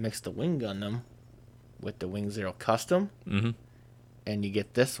 They mix the Wing Gundam with the Wing Zero Custom, and you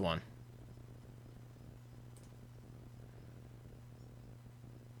get this one.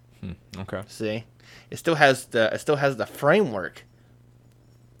 Okay. See, it still has the framework,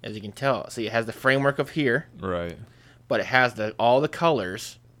 as you can tell. See, it has the framework of here, Right. but it has all the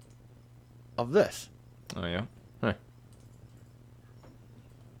colors of this. Oh, yeah? Huh.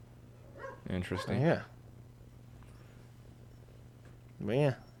 Interesting. Yeah.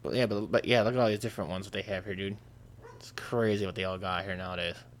 But look at all these different ones that they have here, dude. It's crazy what they all got here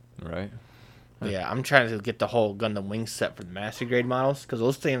nowadays. Right. But yeah, I'm trying to get the whole Gundam Wing set for the master grade models, because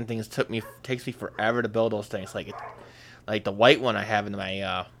those same things takes me forever to build those things. Like the white one I have in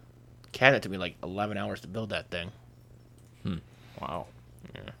my cabinet took me like 11 hours to build that thing. Wow.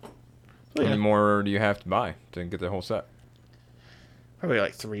 Yeah. How many more do you have to buy to get the whole set? Probably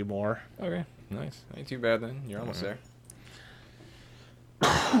like 3 more. Okay. Nice. Ain't too bad then. You're almost there.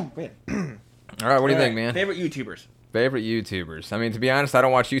 Man. All right. What do you think, man? Favorite YouTubers? Favorite YouTubers. I mean, to be honest, I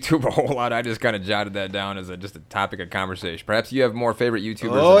don't watch YouTube a whole lot. I just kind of jotted that down as just a topic of conversation. Perhaps you have more favorite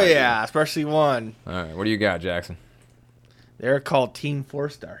YouTubers Oh, than I do. yeah. Especially one. All right. What do you got, Jackson? They're called Team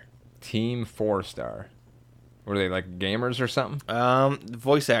 4-Star. Team 4-Star. What are they, like gamers or something?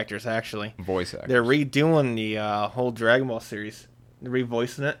 Voice actors, actually. Voice actors. They're redoing the whole Dragon Ball series. They're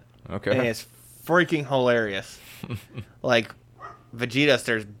revoicing it. Okay. And it's freaking hilarious. Like, Vegeta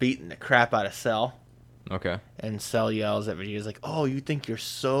starts beating the crap out of Cell. Okay. And Cell yells at Vegeta's like, "Oh, you think you're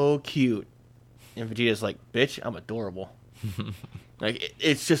so cute." And Vegeta's like, "Bitch, I'm adorable." Like,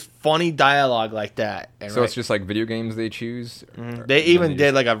 it's just funny dialogue like that. And So it's just like video games they choose? Mm-hmm. They even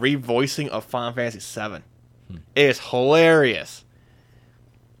did like a revoicing of Final Fantasy VII. It's hilarious.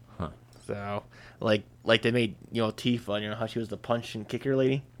 Huh. So, like they made, Tifa, how she was the punch and kicker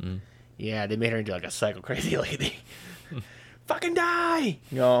lady? Yeah, they made her into like a psycho crazy lady. Fucking die!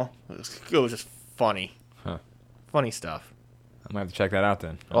 It was just funny. Huh. Funny stuff. I might have to check that out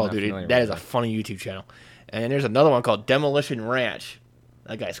then. Oh, dude, that is a funny YouTube channel. And there's another one called Demolition Ranch.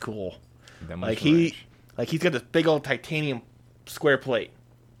 That guy's cool. He's got this big old titanium square plate,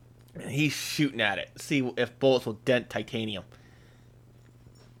 and he's shooting at it, see if bullets will dent titanium.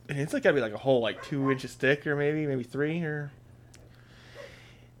 And it's like gotta be like a hole like 2 inches thick, or maybe 3, or.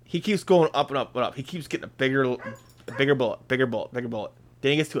 He keeps going up and up and up. He keeps getting a bigger bullet.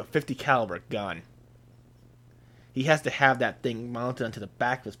 Then he gets to a 50 caliber gun. He has to have that thing mounted onto the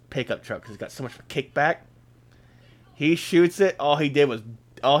back of his pickup truck because it's got so much kickback. He shoots it. All he did was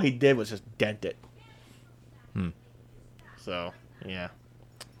just dent it. So yeah.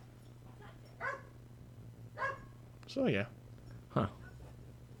 Huh.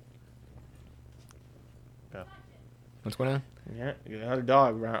 Yeah. What's going on? Yeah, another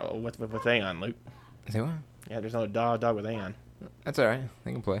dog with Aeon, Luke. Say what? Yeah, there's another dog with Aeon. That's all right.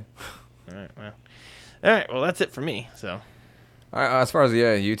 They can play. All right. Well, that's it for me. So. All right, as far as the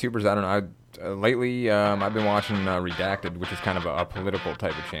YouTubers, I don't know. Lately, I've been watching Redacted, which is kind of a political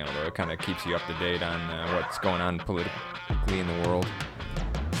type of channel, though. It kind of keeps you up to date on what's going on politically in the world.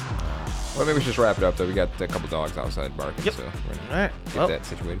 Well, maybe we should just wrap it up, though. We got a couple dogs outside barking, so we're going to get that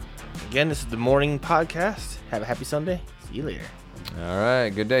situated. Again, this is the morning podcast. Have a happy Sunday. See you later. All right.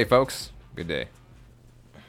 Good day, folks. Good day.